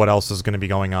or what else is going to be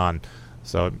going on.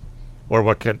 So, or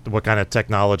what kind of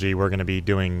technology we're going to be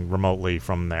doing remotely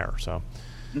from there. So,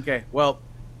 okay, well,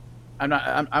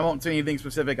 I won't say anything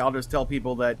specific. I'll just tell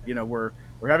people that we're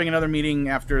having another meeting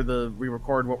after we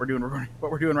record what we're doing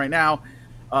right now.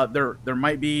 There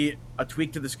might be a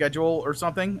tweak to the schedule or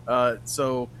something.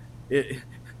 So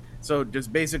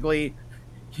just basically,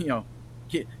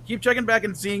 keep checking back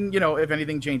and seeing if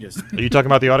anything changes. Are you talking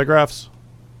about the autographs?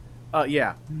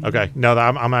 Yeah. Okay. No,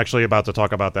 I'm actually about to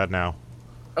talk about that now.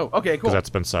 Oh, okay, cool. Because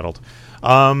that's been settled.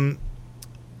 But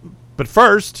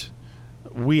first,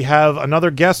 we have another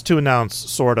guest to announce,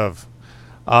 sort of.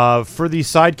 For the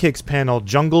Sidekicks panel,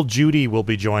 Jungle Judy will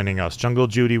be joining us. Jungle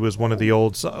Judy was one of the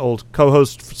old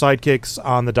co-host sidekicks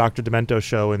on the Dr. Demento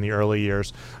show in the early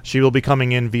years. She will be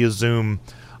coming in via Zoom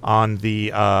on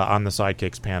the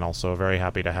Sidekicks panel, so very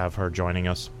happy to have her joining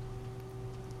us.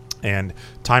 And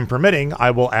time permitting,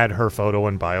 I will add her photo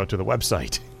and bio to the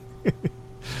website.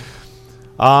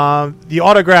 The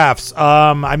autographs.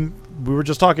 We were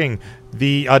just talking.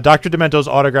 The Dr. Demento's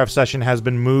autograph session has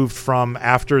been moved from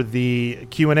after the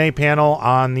Q&A panel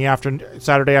on the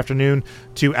Saturday afternoon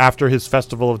to after his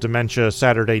Festival of Dementia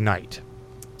Saturday night.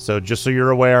 So just so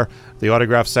you're aware, the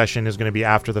autograph session is going to be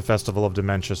after the Festival of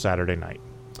Dementia Saturday night.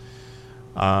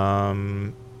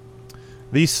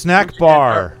 The snack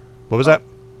bar. What was that?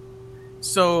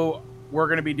 So we're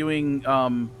going to be doing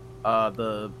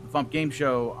the Fump Game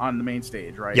Show on the main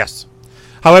stage, right? Yes.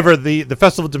 However, the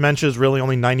Festival of Dementia is really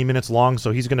only 90 minutes long,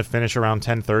 so he's going to finish around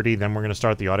 10:30. Then we're going to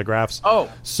start the autographs.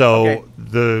 Oh, so okay.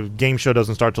 The game show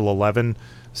doesn't start till 11.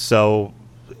 So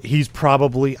he's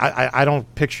probably I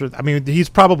don't picture. I mean, he's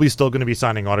probably still going to be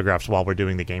signing autographs while we're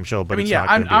doing the game show. But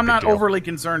I'm not overly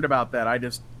concerned about that. I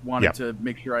just wanted to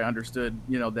make sure I understood,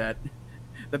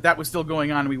 that was still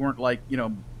going on. We weren't like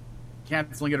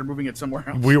canceling it or moving it somewhere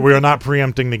else. We are not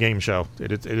preempting the game show.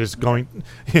 It is going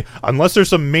unless there's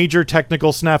some major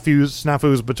technical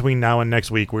snafus between now and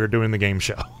next week. We're doing the game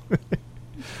show.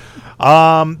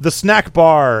 The snack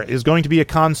bar is going to be a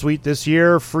con suite this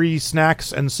year. Free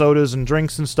snacks and sodas and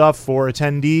drinks and stuff for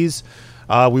attendees.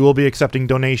 We will be accepting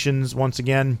donations once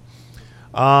again.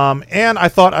 And I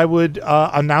thought I would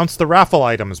announce the raffle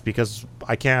items because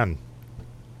I can.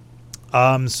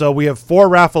 So we have 4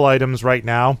 raffle items right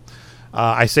now.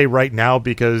 I say right now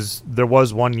because there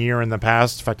was one year in the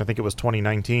past, in fact I think it was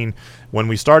 2019, when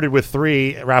we started with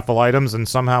 3 raffle items and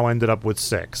somehow ended up with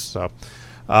 6. So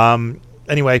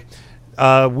anyway,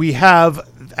 we have,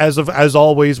 as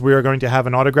always, we are going to have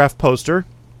an autographed poster.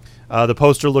 The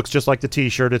poster looks just like the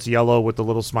t-shirt. It's yellow with the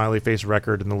little smiley face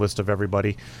record and the list of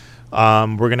everybody.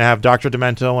 We're going to have Dr.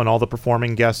 Demento and all the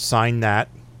performing guests sign that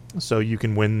so you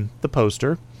can win the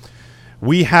poster.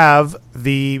 We have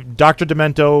the Dr.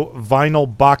 Demento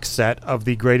vinyl box set of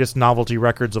the greatest novelty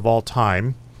records of all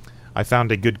time. I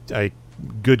found a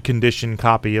good condition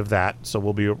copy of that, so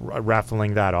we'll be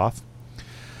raffling that off.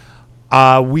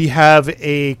 We have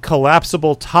a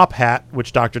collapsible top hat,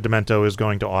 which Dr. Demento is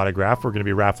going to autograph. We're going to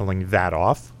be raffling that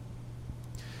off.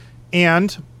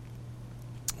 And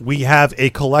we have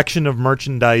a collection of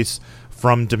merchandise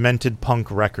from Demented Punk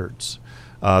Records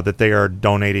that they are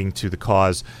donating to the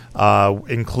cause,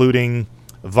 including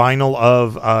vinyl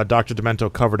of Dr.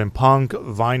 Demento Covered in Punk,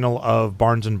 vinyl of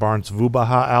Barnes & Barnes'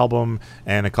 Vubaha album,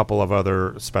 and a couple of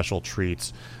other special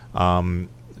treats.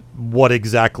 What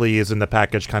exactly is in the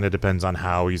package kind of depends on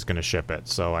how he's going to ship it.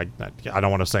 So I don't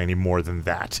want to say any more than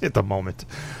that at the moment.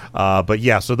 But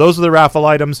yeah, so those are the raffle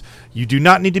items. You do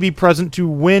not need to be present to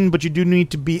win, but you do need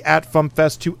to be at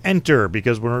FumpFest to enter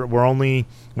because we're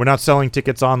not selling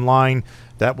tickets online.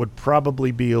 That would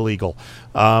probably be illegal.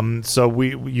 So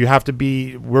you have to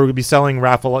be. We're going to be selling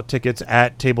raffle tickets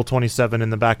at table 27 in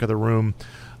the back of the room.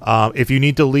 If you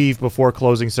need to leave before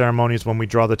closing ceremonies when we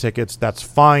draw the tickets, that's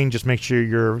fine. Just make sure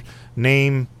your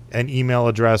name and email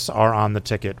address are on the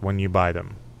ticket when you buy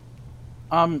them.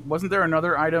 Wasn't there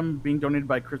another item being donated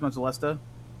by Chris Mazzalesta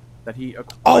that he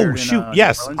acquired? Oh, shoot.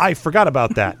 Yes, I forgot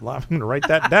about that. I'm going to write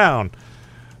that down.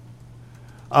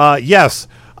 Yes.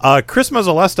 Chris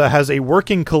Mazzalesta has a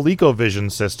working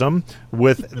ColecoVision system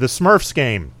with the Smurfs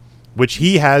game, which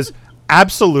he has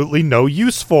absolutely no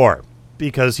use for.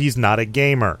 Because he's not a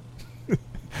gamer.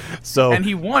 And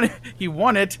he won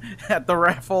it at the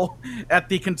raffle at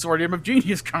the Consortium of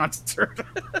Genius concert.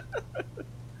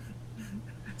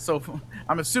 So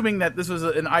I'm assuming that this was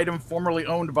an item formerly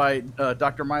owned by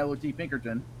Dr. Milo T.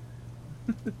 Pinkerton.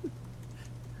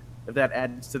 If that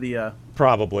adds to the...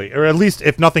 Probably. Or at least,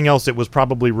 if nothing else, it was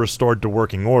probably restored to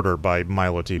working order by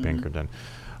Milo T. Pinkerton.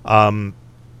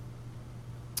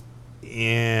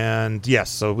 And yes,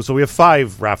 so we have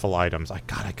 5 raffle items. I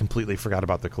completely forgot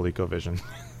about the ColecoVision.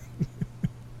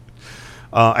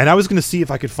 And I was going to see if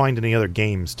I could find any other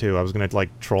games too. I was going to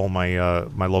troll my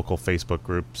my local Facebook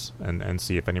groups and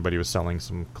see if anybody was selling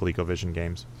some ColecoVision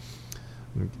games,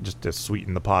 just to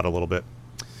sweeten the pot a little bit.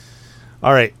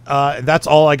 All right, that's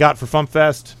all I got for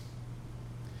FumpFest.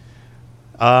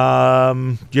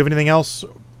 Do you have anything else?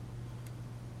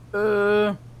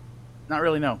 Not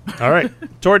really, no. All right,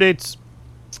 tour dates.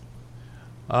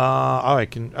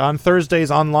 On Thursdays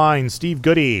online, Steve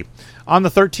Goody. On the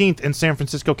 13th in San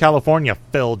Francisco, California,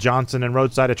 Phil Johnson and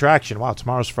Roadside Attraction. Wow,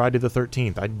 tomorrow's Friday the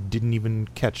 13th. I didn't even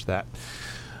catch that.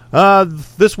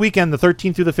 This weekend, the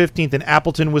 13th through the 15th in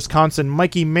Appleton, Wisconsin,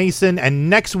 Mikey Mason. And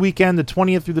next weekend, the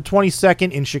 20th through the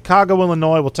 22nd in Chicago,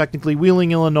 Illinois. Well, technically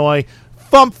Wheeling, Illinois.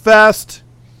 FumpFest.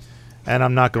 And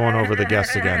I'm not going over the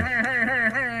guests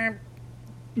again.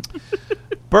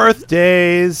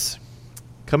 Birthdays.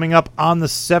 Coming up on the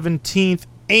 17th,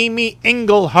 Amy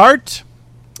Engelhart.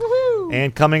 Woohoo!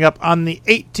 And coming up on the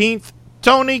 18th,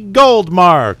 Tony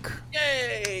Goldmark.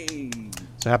 Yay!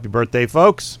 So happy birthday,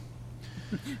 folks.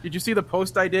 Did you see the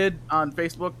post I did on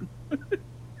Facebook?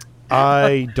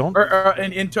 I don't.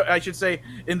 I should say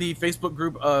in the Facebook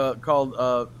group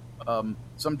called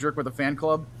Some Jerk with a Fan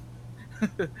Club.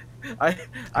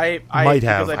 I might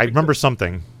have. I remember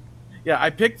something. Yeah, I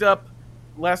picked up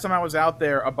last time I was out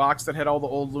there a box that had all the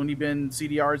old Looney Bin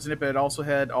CDRs in it, but it also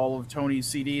had all of Tony's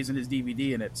CDs and his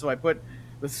DVD in it. So I put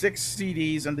the 6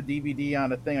 CDs and the DVD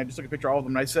on a thing. I just took a picture of all of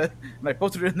them, and I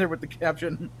posted it in there with the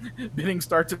caption, "Bidding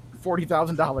starts at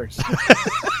 $40,000."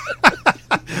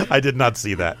 I did not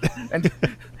see that.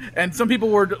 And some people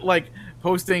were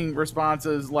posting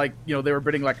responses they were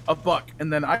bidding $1,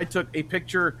 and then I took a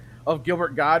picture of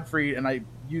Gilbert Gottfried and I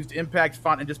used impact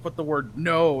font and just put the word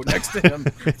 "no" next to him.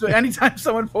 So anytime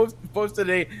someone posted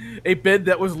a bid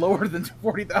that was lower than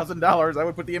 $40,000, I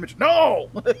would put the image "no."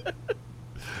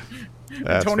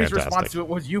 That's Tony's fantastic. response to it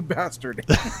was, "You bastard."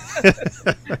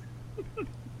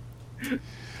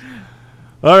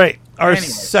 All right. Our Anyway.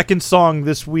 second song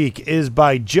this week is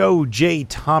by Joe J.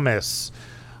 Thomas.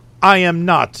 I Am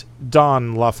Not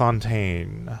Don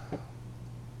LaFontaine.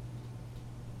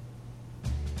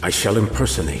 I shall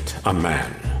impersonate a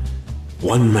man.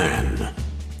 One man.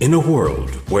 In a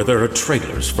world where there are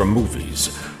trailers for movies,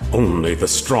 only the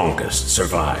strongest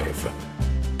survive.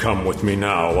 Come with me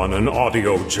now on an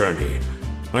audio journey.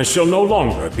 I shall no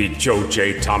longer be Joe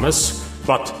J. Thomas,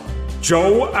 but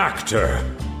Joe Actor,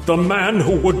 the man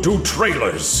who would do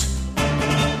trailers.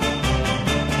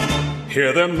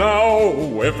 Hear them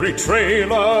now, every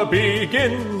trailer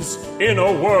begins in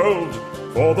a world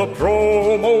for the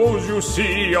promos you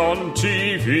see on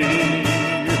TV.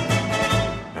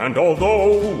 And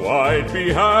although I'd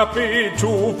be happy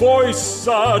to voice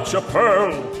such a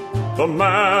pearl, the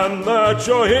man that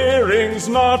you're hearing's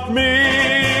not me.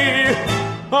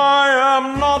 I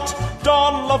am not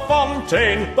Don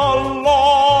LaFontaine, the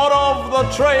lord of the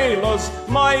trailers.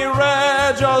 My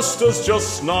register's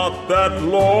just not that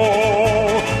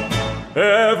low.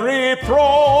 Every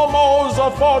promo's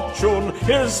a fortune.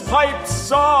 His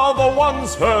pipes are the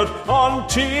ones heard on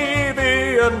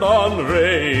TV and on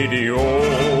radio.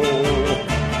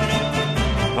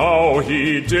 How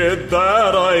he did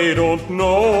that, I don't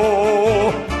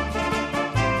know.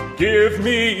 Give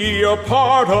me a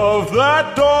part of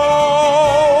that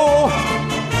dough.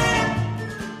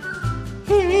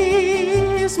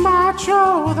 He's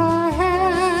Macho, the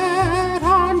head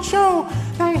honcho.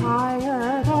 They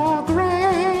hire the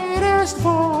greatest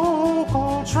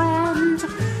vocal trend.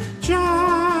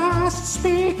 Just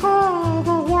speak all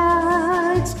the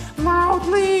words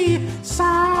loudly,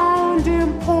 sound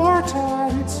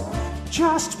important.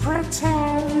 Just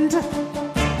pretend.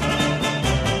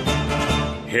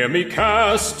 Hear me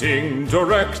casting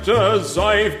directors,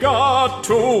 I've got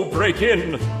to break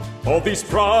in. All these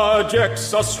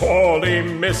projects are sorely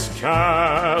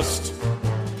miscast.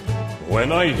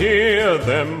 When I hear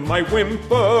them, I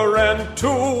whimper, and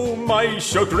to my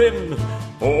chagrin,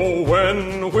 oh,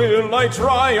 when will I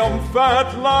triumph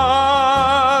at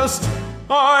last?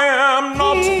 I am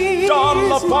not Don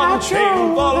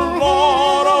LaFontaine, the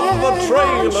lord of the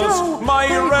trailers. My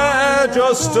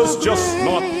register's just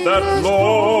not that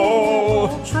low.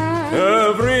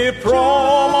 Every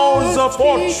promo's a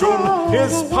fortune.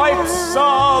 His pipes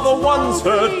are the ones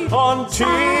heard on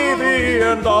TV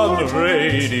and on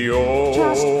radio.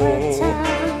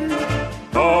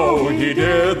 How he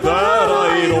did that,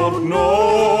 I don't know.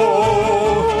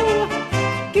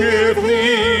 Give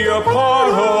me a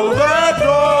part of that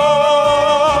dough.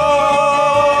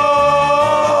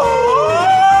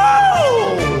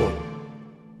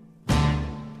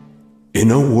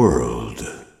 In a world.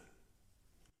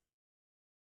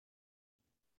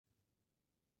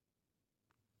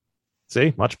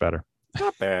 See? Much better.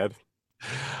 Not bad.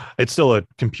 It's still a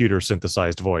computer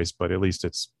synthesized voice, but at least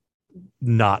it's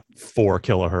not 4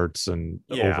 kilohertz and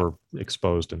Yeah.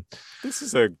 overexposed. And This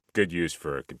is a good use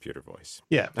for a computer voice.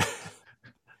 yeah.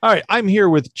 All right. I'm here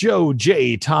with Joe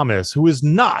J. Thomas, who is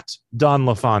not Don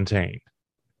LaFontaine.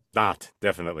 Not.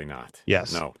 Definitely not.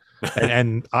 Yes. No.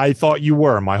 and I thought you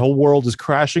were. My whole world is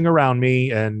crashing around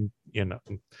me, and you know.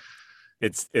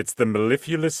 It's the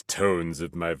mellifluous tones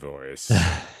of my voice.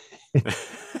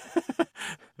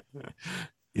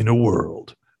 In a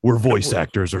world where voice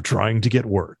actors are trying to get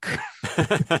work.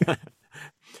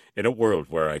 In a world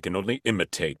where I can only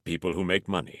imitate people who make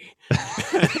money.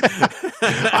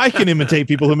 I can imitate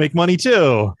people who make money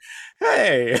too.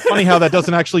 Hey! Funny how that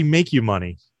doesn't actually make you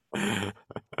money.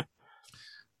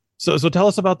 So tell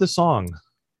us about this song.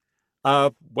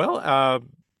 It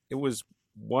was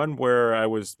one where I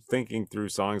was thinking through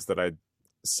songs that I'd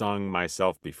sung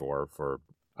myself before for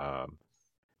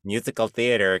musical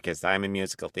theater, because I'm a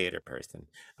musical theater person.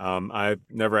 I've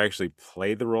never actually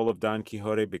played the role of Don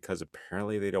Quixote because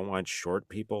apparently they don't want short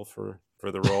people for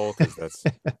the role, because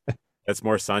that's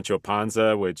more Sancho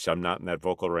Panza, which I'm not in that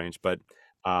vocal range. But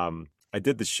I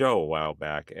did the show a while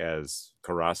back as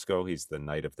Carrasco. He's the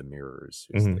Knight of the Mirrors.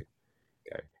 Who's the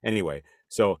guy. Anyway,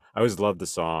 so I always loved the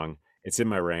song. It's in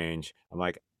my range. I'm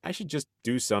like, I should just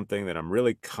do something that I'm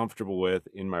really comfortable with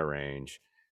in my range.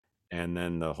 And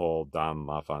then the whole Don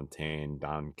LaFontaine,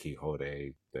 Don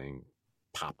Quixote thing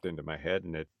popped into my head,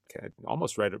 and it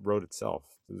almost wrote itself.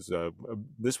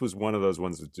 This was one of those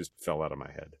ones that just fell out of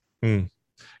my head.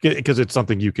 Because it's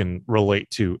something you can relate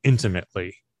to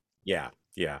intimately. Yeah.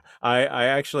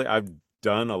 I've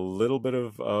done a little bit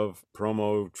of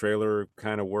promo trailer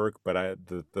kind of work, but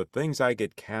the things I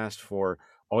get cast for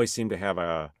always seem to have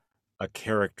a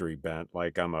charactery bent,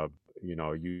 like I'm a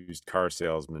used car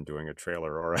salesman doing a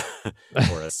trailer, or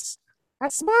or A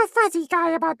small fuzzy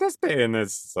guy about this big. and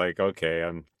it's like, okay,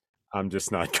 I'm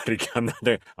just not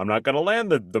I'm not gonna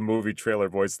land the movie trailer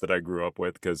voice that I grew up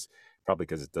with, probably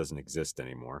because it doesn't exist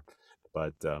anymore.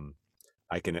 But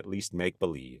I can at least make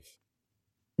believe.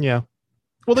 Yeah.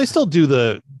 Well, they still do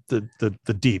the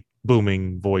deep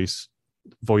booming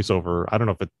voiceover. I don't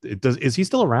know if it does. Is he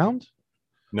still around?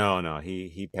 No,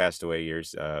 he passed away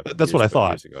years. That's what I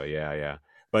thought. Years ago. Yeah.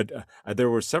 But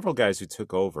there were several guys who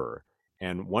took over,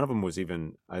 and one of them was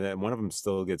even one of them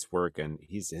still gets work, and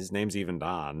his name's even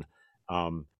Don.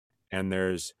 And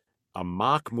there's a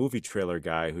mock movie trailer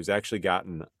guy who's actually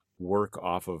gotten work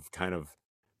off of kind of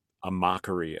a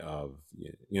mockery of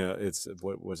it's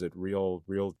what was it, real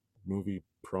movie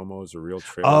promos or real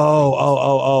trailers.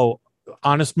 Oh,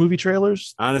 honest movie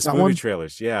trailers. Honest movie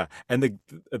trailers, yeah. And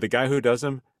the guy who does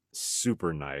them,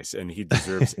 super nice, and he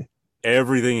deserves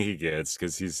everything he gets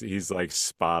because he's like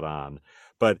spot on.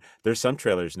 But there's some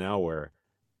trailers now where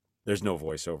there's no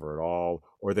voiceover at all,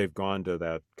 or they've gone to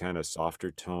that kind of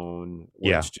softer tone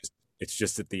where it's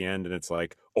just at the end, and it's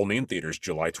like only in theaters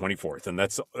July 24th, and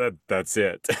that's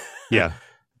it. Yeah.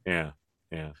 Yeah.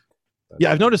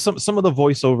 I've noticed some of the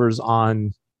voiceovers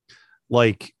on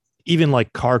like even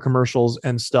like car commercials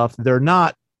and stuff, they're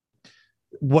not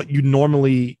what you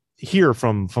normally hear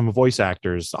from voice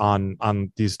actors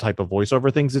on these type of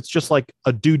voiceover things. It's just like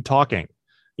a dude talking,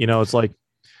 it's like,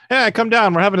 hey, come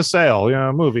down, we're having a sale,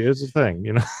 movie is a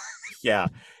thing,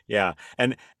 Yeah.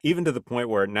 And even to the point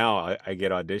where now I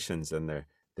get auditions and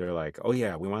they're like, oh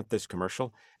yeah, we want this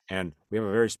commercial and we have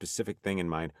a very specific thing in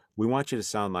mind. We want you to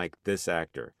sound like this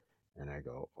actor. And I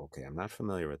go, okay, I'm not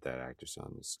familiar with that actor, so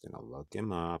I'm just going to look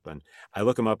him up. And I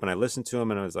look him up and I listen to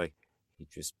him and I was like, he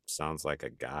just sounds like a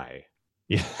guy.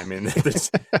 Yeah. I mean,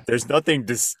 there's nothing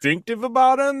distinctive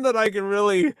about him that I can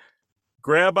really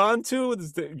grab onto.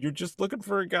 You're just looking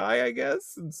for a guy, I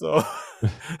guess. And so...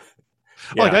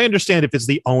 Yeah. Like I understand if it's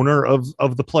the owner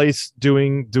of the place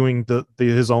doing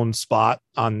his own spot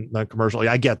on the commercial,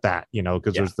 I get that,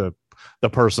 because there's the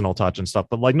personal touch and stuff.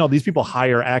 But like, no, these people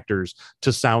hire actors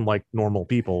to sound like normal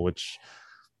people, which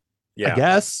I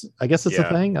guess it's a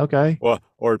thing. Okay. Well,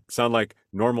 or sound like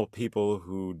normal people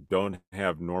who don't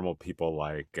have normal people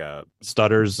like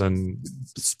stutters and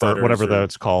whatever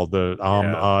that's called. It's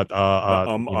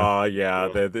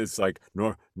like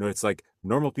it's like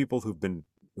normal people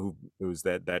who's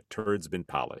that turd's been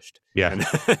polished. Yeah. And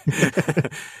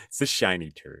it's a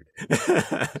shiny turd.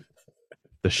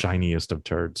 The shiniest of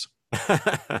turds.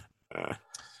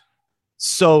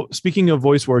 So speaking of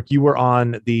voice work, you were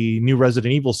on the new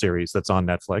Resident Evil series that's on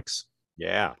Netflix.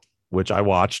 Yeah. Which I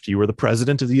watched. You were the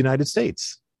president of the United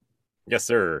States. Yes,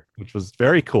 sir. Which was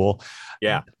very cool.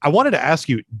 Yeah. I wanted to ask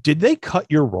you, did they cut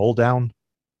your role down?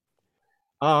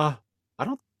 I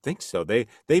don't think so. They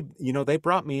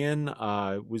brought me in.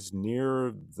 It was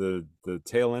near the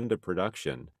tail end of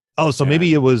production. Oh, so maybe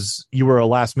you were a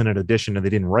last minute addition and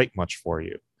they didn't write much for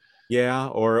you. Yeah,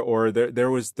 or there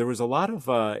was a lot of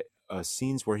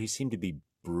scenes where he seemed to be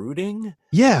brooding.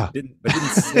 Yeah. Didn't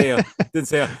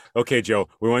say okay, Joe,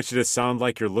 we want you to sound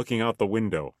like you're looking out the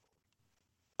window.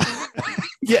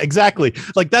 Yeah, exactly.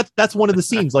 Like that's one of the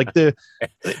scenes, like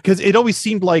because it always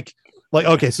seemed like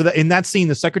okay, so that in that scene,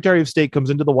 the Secretary of State comes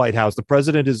into the White House, the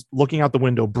president is looking out the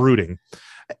window brooding,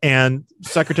 and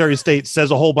Secretary of State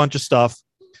says a whole bunch of stuff,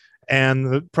 and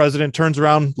the president turns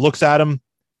around, looks at him,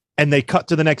 and they cut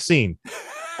to the next scene.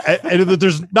 And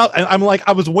there's not, I'm like,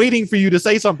 I was waiting for you to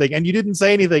say something and you didn't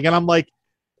say anything, and I'm like,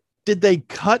 did they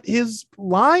cut his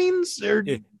lines or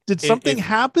did something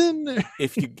happen?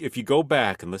 If you go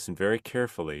back and listen very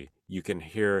carefully, you can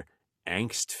hear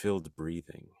angst-filled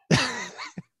breathing.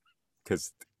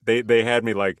 Because they had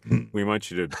me like, we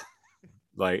want you to,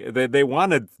 like, they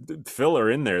wanted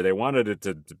filler in there. They wanted it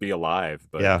to be alive.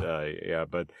 But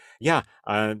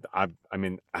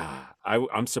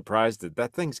I'm surprised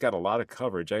that thing's got a lot of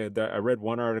coverage. I read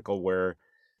one article where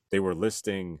they were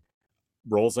listing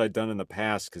roles I'd done in the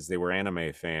past because they were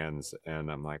anime fans, and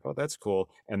I'm like, oh, that's cool.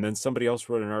 And then somebody else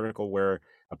wrote an article where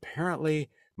apparently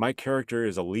my character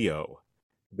is a Leo.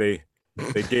 They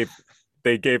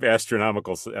gave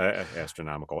astrological signs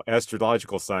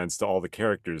to all the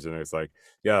characters, and it's like,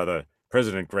 yeah, the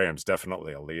President Graham's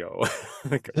definitely a Leo.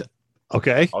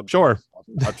 Okay, sure.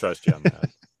 I'll trust you on that.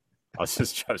 I'll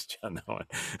just trust you on that one.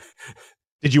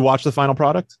 Did you watch the final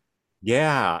product?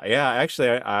 Yeah. Actually,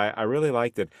 I really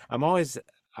liked it. I'm always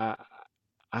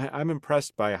I'm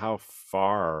impressed by how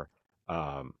far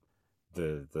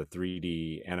the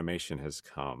 3D animation has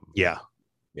come. Yeah.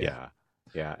 Yeah.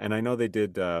 And I know they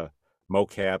did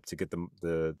mocap to get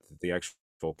the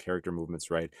actual character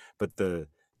movements right, but the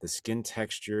skin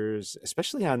textures,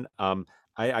 especially on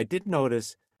I did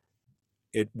notice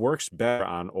it works better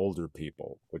on older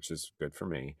people, which is good for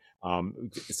me.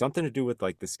 Something to do with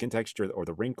like the skin texture or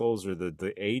the wrinkles or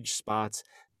the age spots.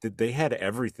 They had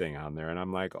everything on there, and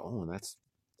I'm like, oh, that's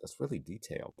really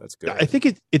detailed. That's good. I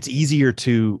think it's easier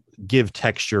to give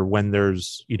texture when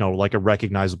there's, like a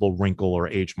recognizable wrinkle or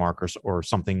age mark or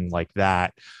something like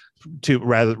that, to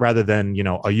rather than,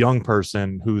 a young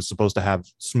person who's supposed to have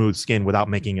smooth skin without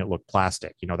making it look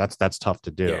plastic. That's tough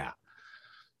to do.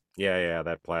 Yeah,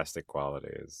 that plastic quality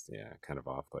is kind of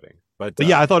off-putting. But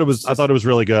yeah, I thought it was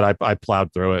really good. I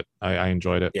plowed through it. I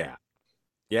enjoyed it. Yeah.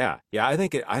 I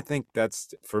think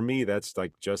that's, for me, that's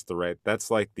like just the right. That's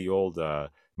like the old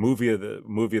movie of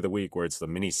the week where it's the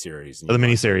miniseries. The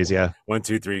miniseries, yeah. 1,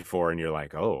 2, 3, 4, and you're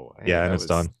like, oh, yeah, and it's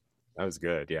done. That was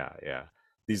good. Yeah.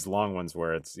 These long ones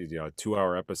where it's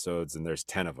 2-hour episodes and there's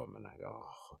 10 of them, and I go,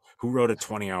 oh, who wrote a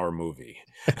 20-hour movie?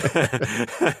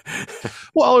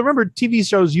 Well, remember TV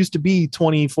shows used to be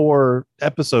 24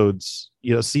 episodes,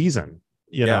 season.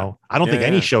 I don't think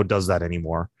any show does that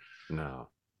anymore. No.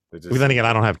 But then again,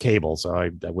 I don't have cable, so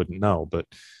I wouldn't know. But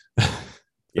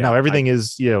now everything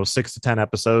is 6 to 10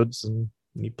 episodes, and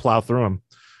you plow through them,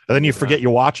 and then you forget you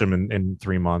watch them in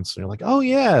 3 months. And you're like, oh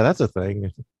yeah, that's a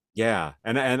thing. Yeah,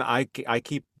 and I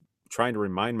keep trying to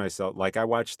remind myself. Like, I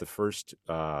watched the first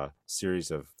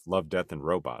series of Love, Death, and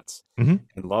Robots, and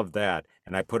loved that.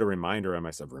 And I put a reminder on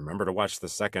myself: remember to watch the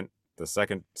second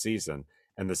season.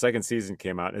 And the second season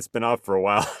came out. And it's been out for a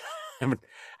while. I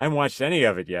haven't watched any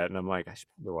of it yet, and I'm like, I should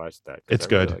probably watch that. It's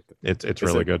good. Really it's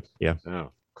really good. Yeah.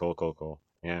 Oh, cool.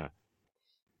 Yeah.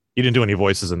 You didn't do any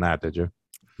voices in that, did you?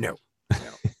 No,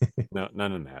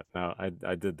 none of that. No, I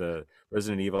did the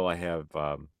Resident Evil. I have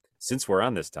since we're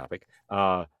on this topic,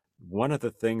 one of the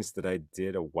things that I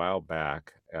did a while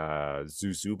back,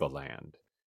 Zuzubaland,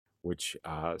 which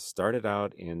started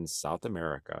out in South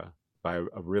America by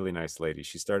a really nice lady.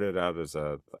 She started out as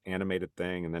a animated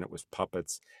thing, and then it was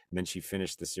puppets, and then she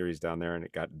finished the series down there, and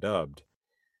it got dubbed,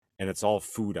 and it's all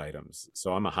food items.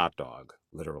 So I'm a hot dog,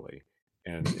 literally,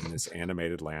 and in this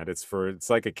animated land, it's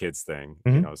like a kids thing,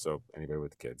 so anybody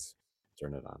with kids,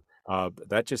 turn it on.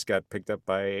 That just got picked up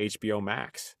by HBO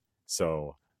Max.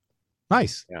 So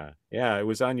nice. Yeah, it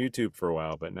was on YouTube for a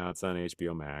while, but now it's on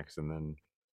HBO Max. And then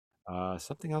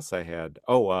something else I had.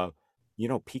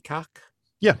 Peacock.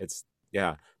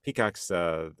 Peacock's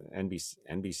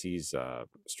NBC's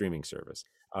streaming service.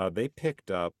 They picked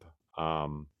up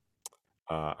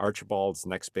Archibald's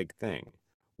Next Big Thing,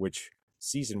 which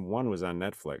season 1 was on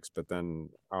Netflix, but then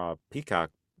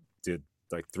Peacock did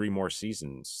like 3 more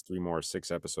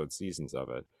 6-episode seasons of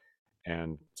it,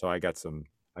 and so I got some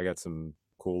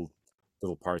cool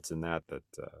little parts in that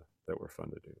were fun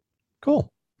to do.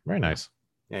 Cool, very nice.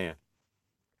 Yeah.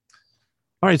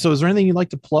 All right, so is there anything you'd like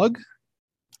to plug?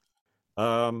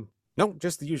 No,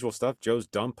 just the usual stuff. Joe's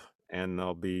Dump, and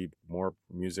there'll be more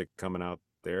music coming out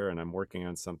there, and I'm working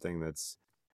on something that's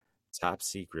top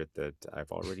secret that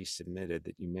I've already submitted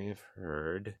that you may have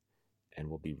heard and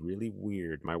will be really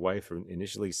weird. My wife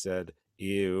initially said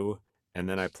ew, and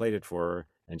then I played it for her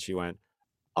and she went,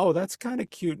 oh, that's kind of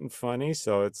cute and funny.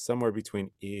 So it's somewhere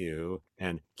between ew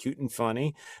and cute and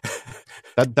funny.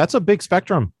 That's a big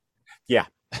spectrum. Yeah,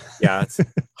 it's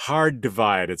hard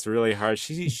divide. It's really hard.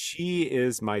 She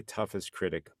is my toughest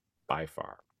critic by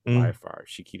far.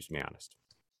 She keeps me honest.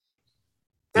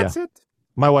 That's it.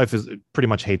 My wife pretty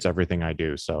much hates everything I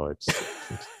do, so it's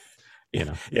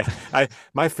Yeah.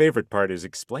 My favorite part is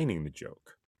explaining the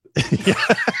joke.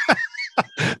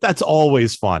 That's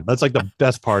always fun. That's like the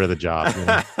best part of the job.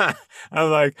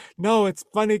 I'm like, no, it's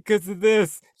funny because of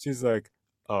this. She's like,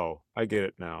 oh, I get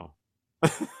it now.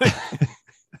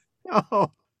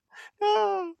 No.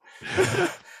 All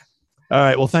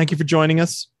right. Well, thank you for joining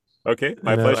us. Okay,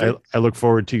 my pleasure. I look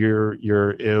forward to your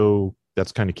ew,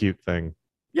 that's kind of cute thing.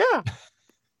 Yeah. All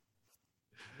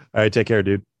right, take care,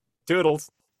 dude. Toodles.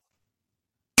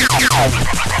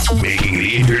 Making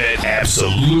the internet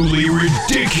absolutely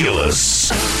ridiculous.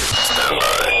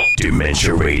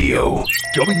 Dementia Radio.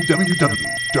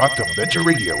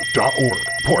 www.dementiaradio.org.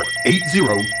 Port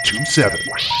 8027.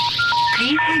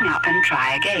 Please hang up and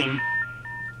try again.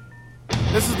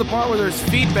 This is the part where there's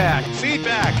feedback.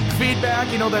 Feedback.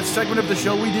 You know that segment of the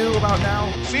show we do about now?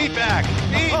 Feedback.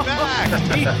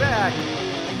 Feedback.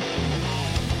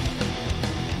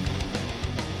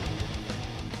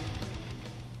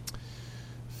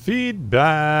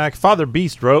 Feedback. Father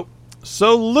Beast wrote,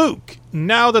 So, Luke,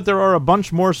 now that there are a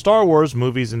bunch more Star Wars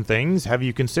movies and things, have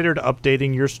you considered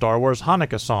updating your Star Wars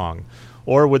Hanukkah song?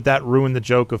 Or would that ruin the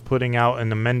joke of putting out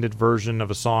an amended version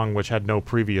of a song which had no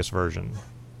previous version?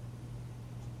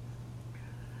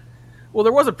 Well,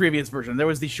 there was a previous version. There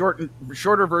was the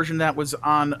shorter version that was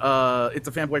on It's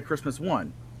a Fanboy Christmas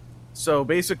 1. So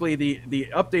basically, the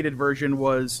updated version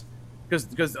was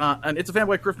because on It's a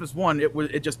Fanboy Christmas 1,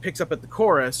 it just picks up at the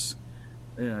chorus.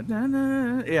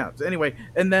 Yeah. So anyway,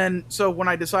 and then so when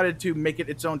I decided to make it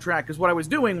its own track, because what I was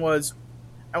doing was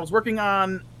I was working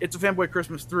on It's a Fanboy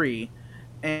Christmas 3,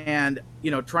 and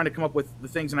trying to come up with the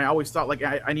things, and I always thought like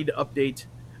I need to update.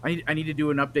 I need to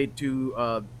do an update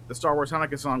to the Star Wars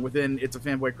Hanukkah song within It's a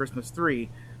Fanboy Christmas 3,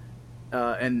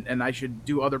 and I should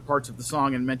do other parts of the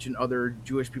song and mention other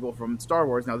Jewish people from Star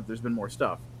Wars now that there's been more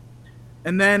stuff.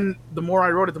 And then the more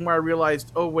I wrote it, the more I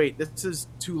realized, oh wait, this is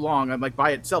too long. I'm like, by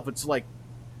itself, it's like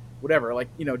whatever, like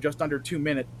just under 2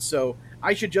 minutes. So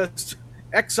I should just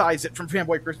excise it from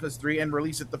Fanboy Christmas 3 and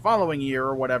release it the following year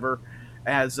or whatever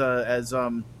as a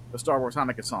Star Wars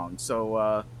Hanukkah song.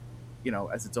 So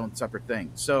as its own separate thing.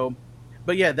 So,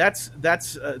 but yeah, that's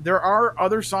there are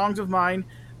other songs of mine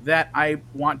that I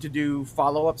want to do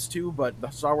follow-ups to, but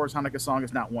the Star Wars Hanukkah song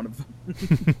is not one of them.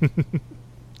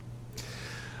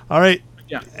 All right.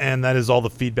 Yeah. And that is all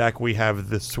the feedback we have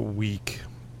this week.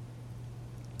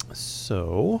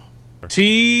 So,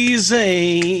 teasing.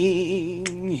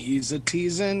 He's a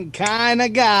teasing kind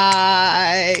of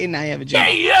guy. And I have a job.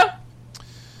 Yeah.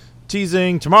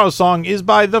 Teasing. Tomorrow's song is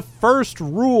by The First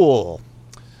Rule.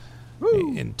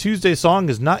 Woo. And Tuesday's song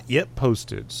is not yet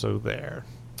posted, so there.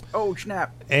 Oh,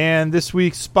 snap. And this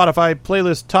week's Spotify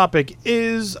playlist topic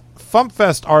is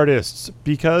FumpFest artists,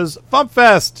 because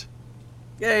FumpFest!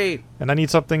 Yay. And I need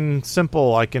something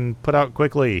simple I can put out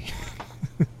quickly.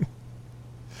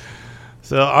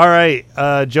 So, all right.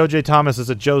 Joe J. Thomas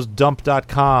is at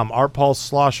joesdump.com. Art Paul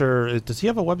Slosher, does he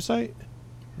have a website?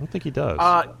 I don't think he does.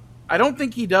 I don't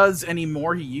think he does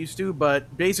anymore. He used to,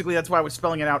 but basically that's why I was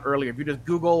spelling it out earlier. If you just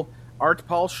Google Art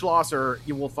Paul Schlosser,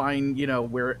 you will find,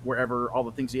 wherever all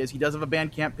the things he has. He does have a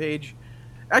Bandcamp page.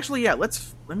 Actually, yeah, let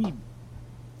me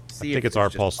see. I think it's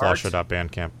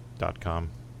artpaulslosher.bandcamp.com.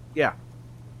 Yeah.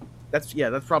 That's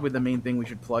probably the main thing we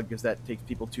should plug, because that takes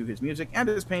people to his music and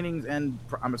his paintings, and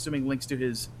I'm assuming links to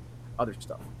his other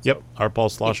stuff. Yep,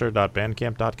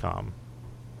 artpaulslosher.bandcamp.com.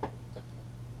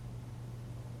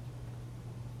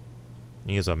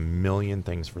 He has 1 million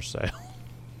things for sale.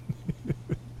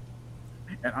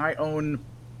 And I own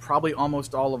probably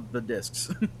almost all of the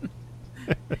discs.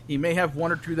 He may have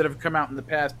one or two that have come out in the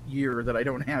past year that I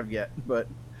don't have yet, but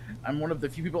I'm one of the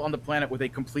few people on the planet with a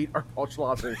complete Art Paul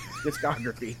Schlosser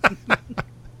discography.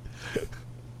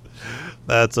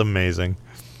 That's amazing.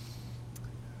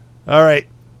 All right,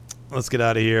 let's get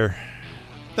out of here.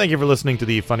 Thank you for listening to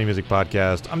the Funny Music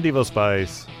Podcast. I'm Devo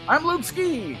Spice. I'm Luke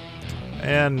Ski.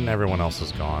 And everyone else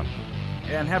is gone.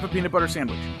 And have a peanut butter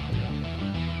sandwich.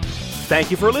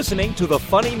 Thank you for listening to the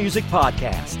Funny Music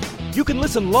Podcast. You can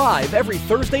listen live every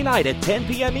Thursday night at 10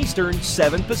 p.m. Eastern,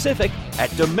 7 Pacific at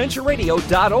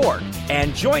DementiaRadio.org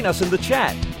and join us in the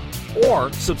chat.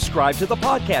 Or subscribe to the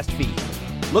podcast feed.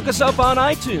 Look us up on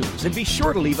iTunes and be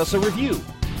sure to leave us a review.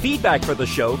 Feedback for the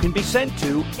show can be sent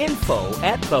to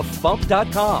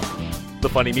info@thefump.com. The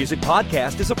Funny Music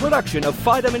Podcast is a production of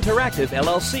Fidem Interactive,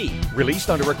 LLC, released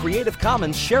under a Creative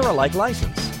Commons share-alike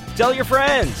license. Tell your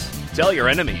friends, tell your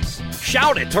enemies,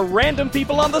 shout it to random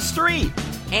people on the street,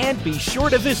 and be sure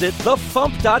to visit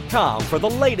thefump.com for the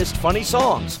latest funny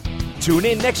songs. Tune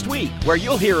in next week where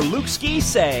you'll hear Luke Ski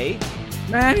say,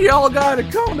 "Man, y'all gotta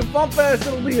come to FumpFest.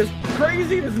 It'll be as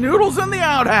crazy as noodles in the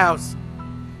outhouse."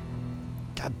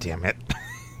 God damn it.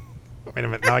 Wait a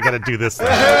minute, now I gotta do this thing.